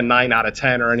isn't like a 9 out of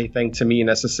 10 or anything to me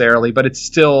necessarily, but it's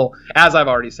still, as I've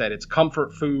already said, it's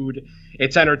comfort food.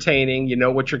 It's entertaining. You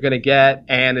know what you're going to get,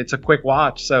 and it's a quick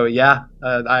watch. So yeah,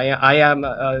 I am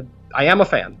a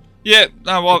fan. Yeah,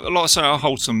 no, like I say, I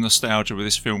hold some nostalgia with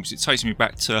this film because it takes me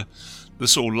back to the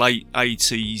sort of late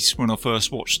 80s when I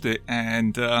first watched it,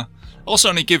 and I'll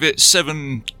only give it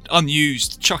 7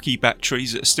 unused Chucky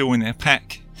batteries that are still in their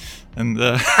pack, and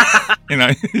that's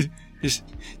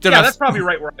probably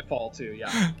right where I fall too.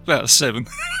 Yeah, about 7.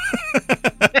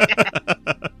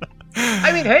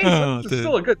 I mean, hey, it's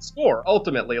still a good score.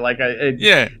 Ultimately,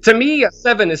 yeah. To me, a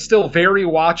 7 is still very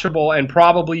watchable and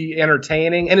probably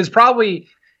entertaining, and is probably,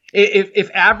 if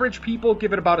average people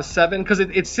give it about a 7, because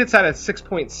it sits at a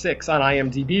 6.6 on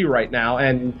IMDb right now,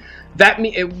 and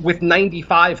with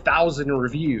 95,000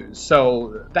 reviews,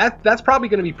 so that's probably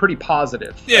going to be pretty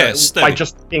positive. Yeah, by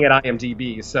just looking at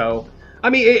IMDb. So, I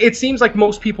mean, it seems like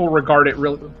most people regard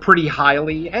it pretty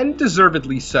highly, and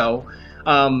deservedly so.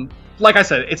 Like I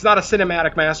said, it's not a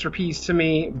cinematic masterpiece to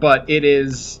me, but it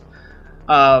is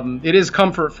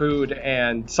comfort food,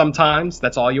 and sometimes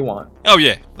that's all you want. Oh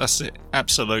yeah, that's it.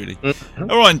 Absolutely.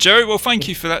 Mm-hmm. All right, Jerry. Well, thank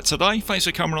you for that today. Thanks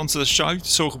for coming onto the show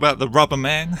to talk about the Rubber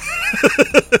Man.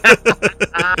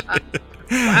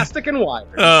 Plastic and wire.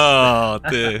 Oh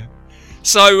dear.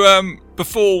 So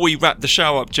before we wrap the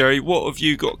show up, Jerry, what have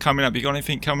you got coming up? You got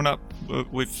anything coming up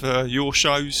with your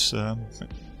shows?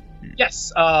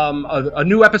 Yes, a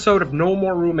new episode of No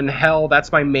More Room in Hell.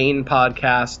 That's my main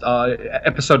podcast.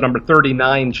 Episode number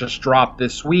 39 just dropped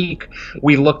this week.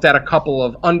 We looked at a couple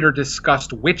of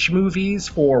under-discussed witch movies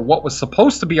for what was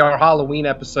supposed to be our Halloween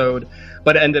episode,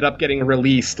 but ended up getting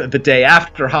released the day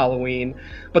after Halloween.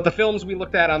 But the films we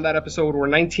looked at on that episode were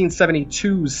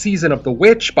 1972's Season of the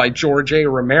Witch by George A.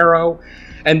 Romero,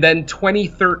 and then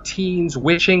 2013's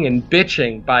Witching and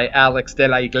Bitching by Alex de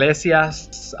la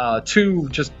Iglesias. Two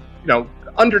just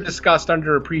under-discussed,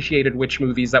 underappreciated witch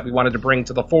movies that we wanted to bring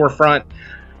to the forefront.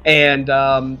 And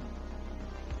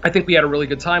I think we had a really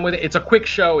good time with it. It's a quick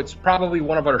show. It's probably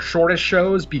one of our shortest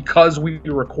shows because we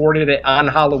recorded it on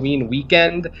Halloween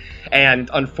weekend. And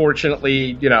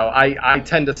unfortunately, you know, I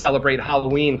tend to celebrate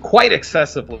Halloween quite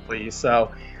excessively.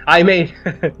 So I may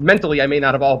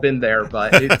not have all been there,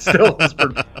 but it still was a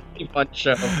pretty fun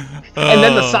show. And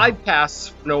then the side casts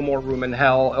for No More Room in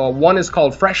Hell. One is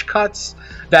called Fresh Cuts.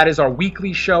 That is our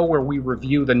weekly show where we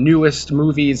review the newest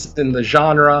movies in the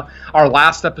genre. Our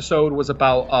last episode was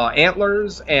about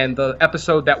Antlers, and the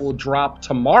episode that will drop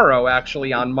tomorrow,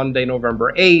 actually on Monday,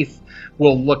 November 8th,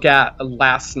 we'll look at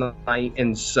Last Night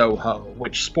in Soho,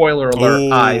 which, spoiler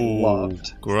alert, I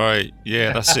loved. Great.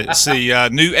 Yeah, that's it. It's the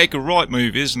new Edgar Wright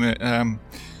movie, isn't it?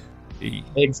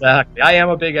 Exactly. I am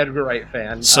a big Edgar Wright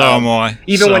fan. So am I.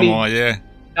 Yeah.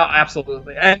 Oh,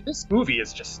 absolutely. And this movie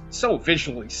is just so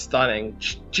visually stunning.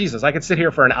 Jesus, I could sit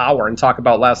here for an hour and talk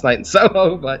about Last Night in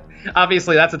Soho, but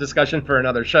obviously that's a discussion for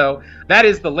another show. That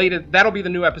is the latest. That'll be the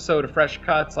new episode of Fresh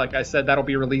Cuts. Like I said, that'll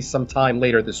be released sometime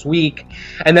later this week.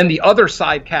 And then the other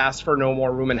side cast for No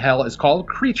More Room in Hell is called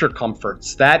Creature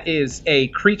Comforts. That is a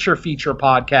creature feature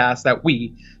podcast that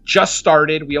we just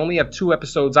started. We only have 2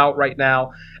 episodes out right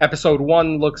now. Episode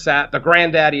 1 looks at the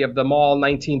granddaddy of them all,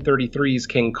 1933's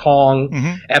King Kong.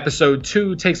 Mm-hmm. Episode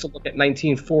 2 takes a look at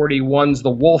 1941's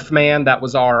The Wolfman. That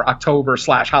was our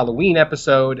October/Halloween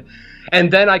episode.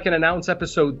 And then I can announce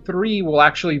episode 3 will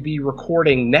actually be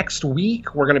recording next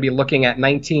week. We're going to be looking at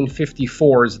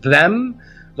 1954's Them,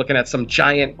 looking at some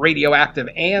giant radioactive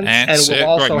ants. And we'll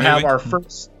also have our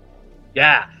first...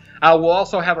 Yeah. We'll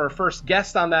also have our first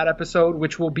guest on that episode,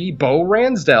 which will be Bo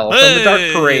Ransdell from the Dark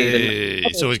Parade.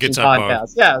 It's always good to have Bo.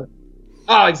 Yeah.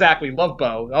 Oh, exactly. Love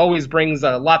Bo. Always brings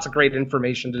lots of great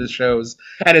information to the shows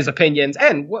and his opinions,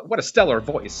 and what a stellar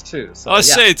voice too. So, I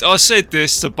said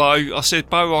this to Bo. I said,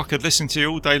 Bo, I could listen to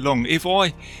you all day long. If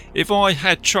I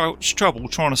had trouble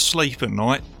trying to sleep at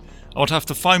night, I'd have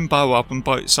to phone Bo up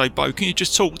and say, Bo, can you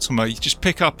just talk to me? Just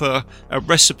pick up a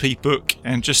recipe book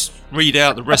and just read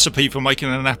out the recipe for making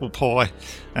an apple pie,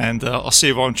 and I'll see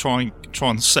if I can try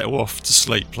and settle off to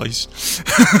sleep, please.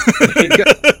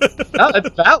 No, it's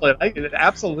valid.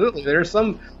 Absolutely. There's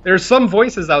some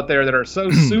voices out there that are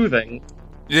so soothing.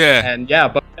 Yeah. And yeah,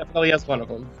 Bo definitely has one of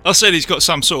them. I said he's got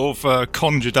some sort of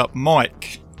conjured up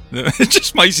mic. It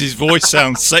just makes his voice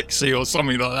sound sexy or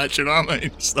something like that, you know what I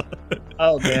mean?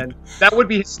 Oh, man. That would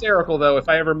be hysterical, though, if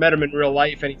I ever met him in real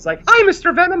life and he's like, "Hi,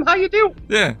 Mr. Venom, how you doing?"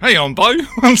 Yeah, hang on, Bo,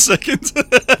 1 second.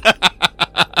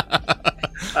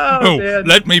 Oh, man.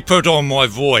 Let me put on my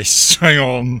voice. Hang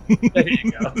on. There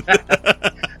you go.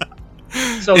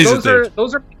 So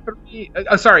those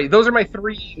are my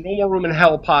 3 No More Room in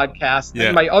Hell podcasts. Yeah.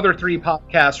 And my other 3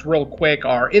 podcasts, real quick,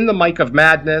 are In the Mic of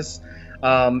Madness,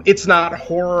 It's Not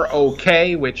Horror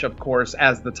Okay, which, of course,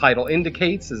 as the title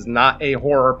indicates, is not a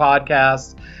horror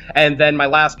podcast. And then my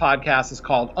last podcast is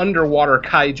called Underwater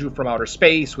Kaiju from Outer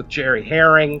Space with Jerry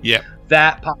Herring. Yep.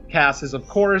 That podcast is, of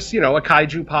course, a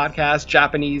kaiju podcast,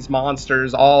 Japanese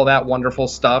monsters, all that wonderful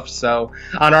stuff. So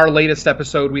on our latest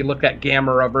episode, we looked at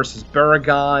Gamera versus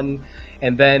Baragon.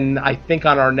 And then I think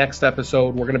on our next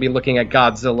episode, we're going to be looking at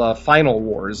Godzilla Final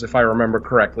Wars, if I remember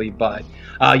correctly. But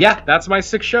yeah, that's my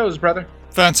 6 shows, brother.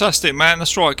 Fantastic, man.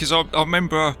 That's right, because I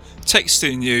remember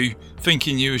texting you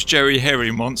thinking you was Jerry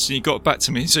Herring once, and you got back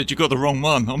to me and said you got the wrong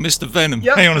one. I'm Mr. Venom.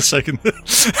 Yep. Hang on a second.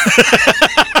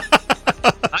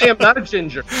 I am not a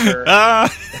ginger, sir.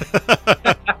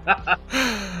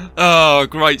 Oh,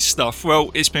 great stuff. Well,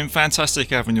 it's been fantastic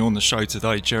having you on the show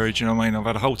today, Jerry. Do you know what I mean? I've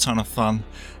had a whole ton of fun.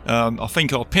 I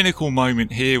think our pinnacle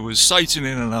moment here was Satan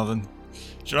in an oven.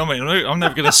 Do you know what I mean? I'm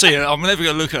never going to see it. I'm never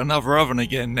going to look at another oven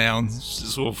again now and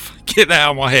sort of get that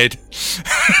out of my head.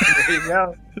 There you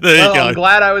go. There you go. I'm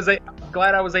glad I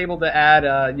was able to add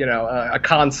a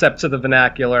concept to the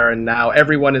vernacular, and now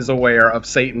everyone is aware of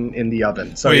Satan in the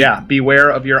oven. So yeah,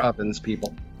 beware of your ovens,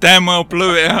 people. Damn well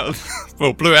blew it out.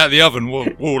 Well, blew out the oven.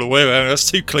 All the way around. That's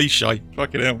too cliche.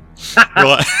 Fucking hell.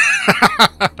 Right.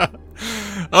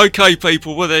 Okay,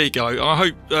 people. Well, there you go. I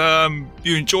hope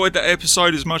you enjoyed that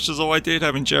episode as much as I did,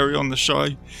 having Jerry on the show.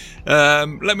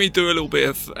 Let me do a little bit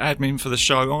of admin for the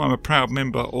show. I'm a proud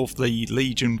member of the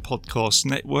Legion Podcast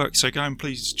Network, so go and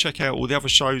please check out all the other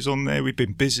shows on there. We've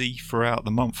been busy throughout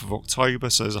the month of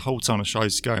October, so there's a whole ton of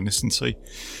shows to go and listen to.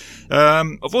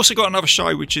 I've also got another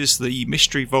show, which is the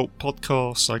Mystery Vault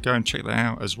Podcast, so go and check that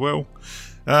out as well.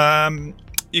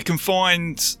 You can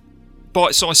find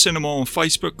Bite Size Cinema on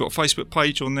Facebook. Got a Facebook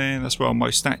page on there. That's where I'm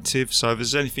most active. So if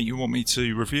there's anything you want me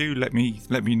to review, let me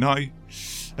know.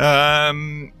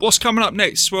 What's coming up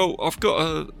next? Well, I've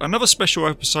got another special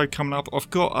episode coming up. I've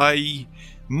got a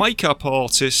makeup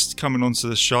artist coming onto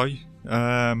the show.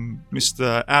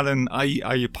 Mr. Alan A.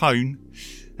 Apone,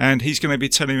 and he's going to be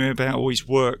telling me about all his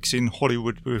works in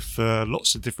Hollywood with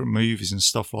lots of different movies and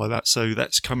stuff like that. So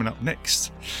that's coming up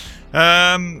next.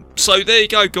 So there you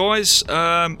go, guys.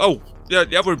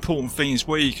 The other important thing is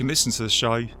where you can listen to the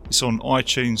show. It's on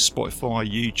iTunes, Spotify,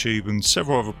 YouTube, and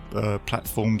several other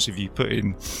platforms if you put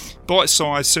in Bite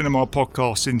Size Cinema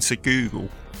Podcast into Google.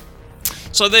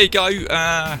 So there you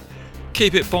go.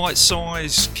 Keep it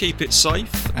bite-size, keep it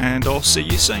safe, and I'll see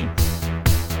you soon.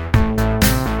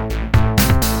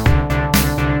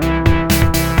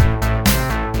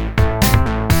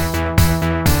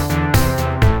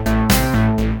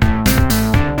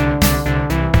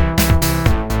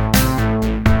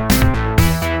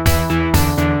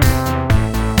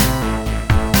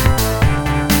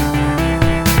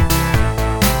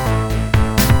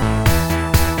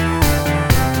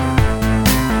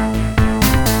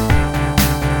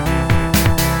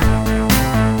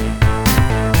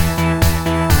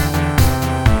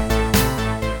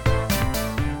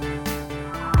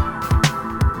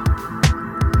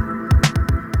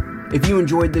 If you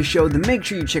enjoyed this show, then make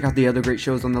sure you check out the other great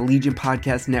shows on the Legion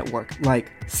Podcast Network,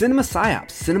 like Cinema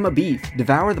Psyops, Cinema Beef,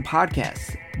 Devour the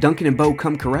Podcast, Duncan and Bo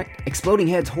Come Correct, Exploding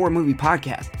Heads Horror Movie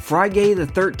Podcast, Friday the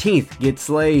 13th, Get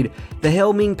Slayed, The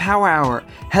Helming Power Hour,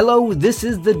 Hello, This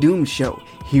is the Doom Show,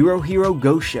 Hero Hero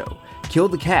Go Show, Kill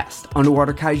the Cast,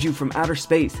 Underwater Kaiju from Outer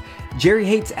Space, Jerry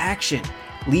Hates Action,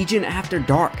 Legion After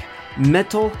Dark,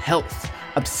 Mental Health,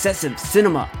 Obsessive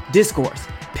Cinema, Discourse,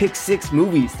 Pick 6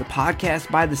 Movies, the podcast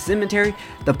by The Cemetery,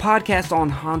 the podcast on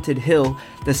Haunted Hill,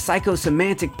 the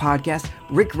Psychosemantic Podcast,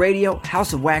 Rick Radio,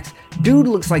 House of Wax, Dude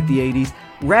Looks Like the 80s,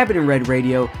 Rabbit and Red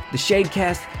Radio, the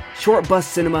Shadecast, Short Bus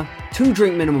Cinema, 2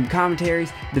 Drink Minimum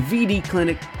Commentaries, the VD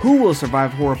Clinic, Who Will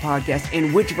Survive Horror Podcast,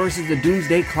 and Witch vs. the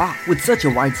Doomsday Clock. With such a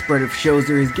wide spread of shows,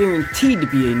 there is guaranteed to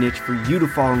be a niche for you to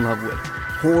fall in love with.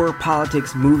 Horror,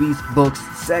 politics, movies, books,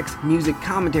 sex, music,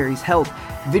 commentaries, health,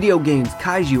 video games,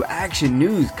 kaiju, action,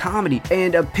 news, comedy,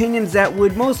 and opinions that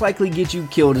would most likely get you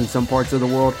killed in some parts of the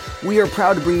world. We are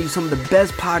proud to bring you some of the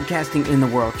best podcasting in the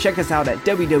world. Check us out at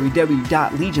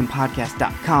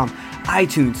www.legionpodcast.com,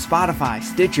 iTunes, Spotify,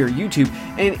 Stitcher, YouTube,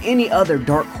 and any other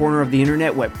dark corner of the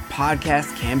internet where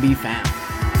podcasts can be found.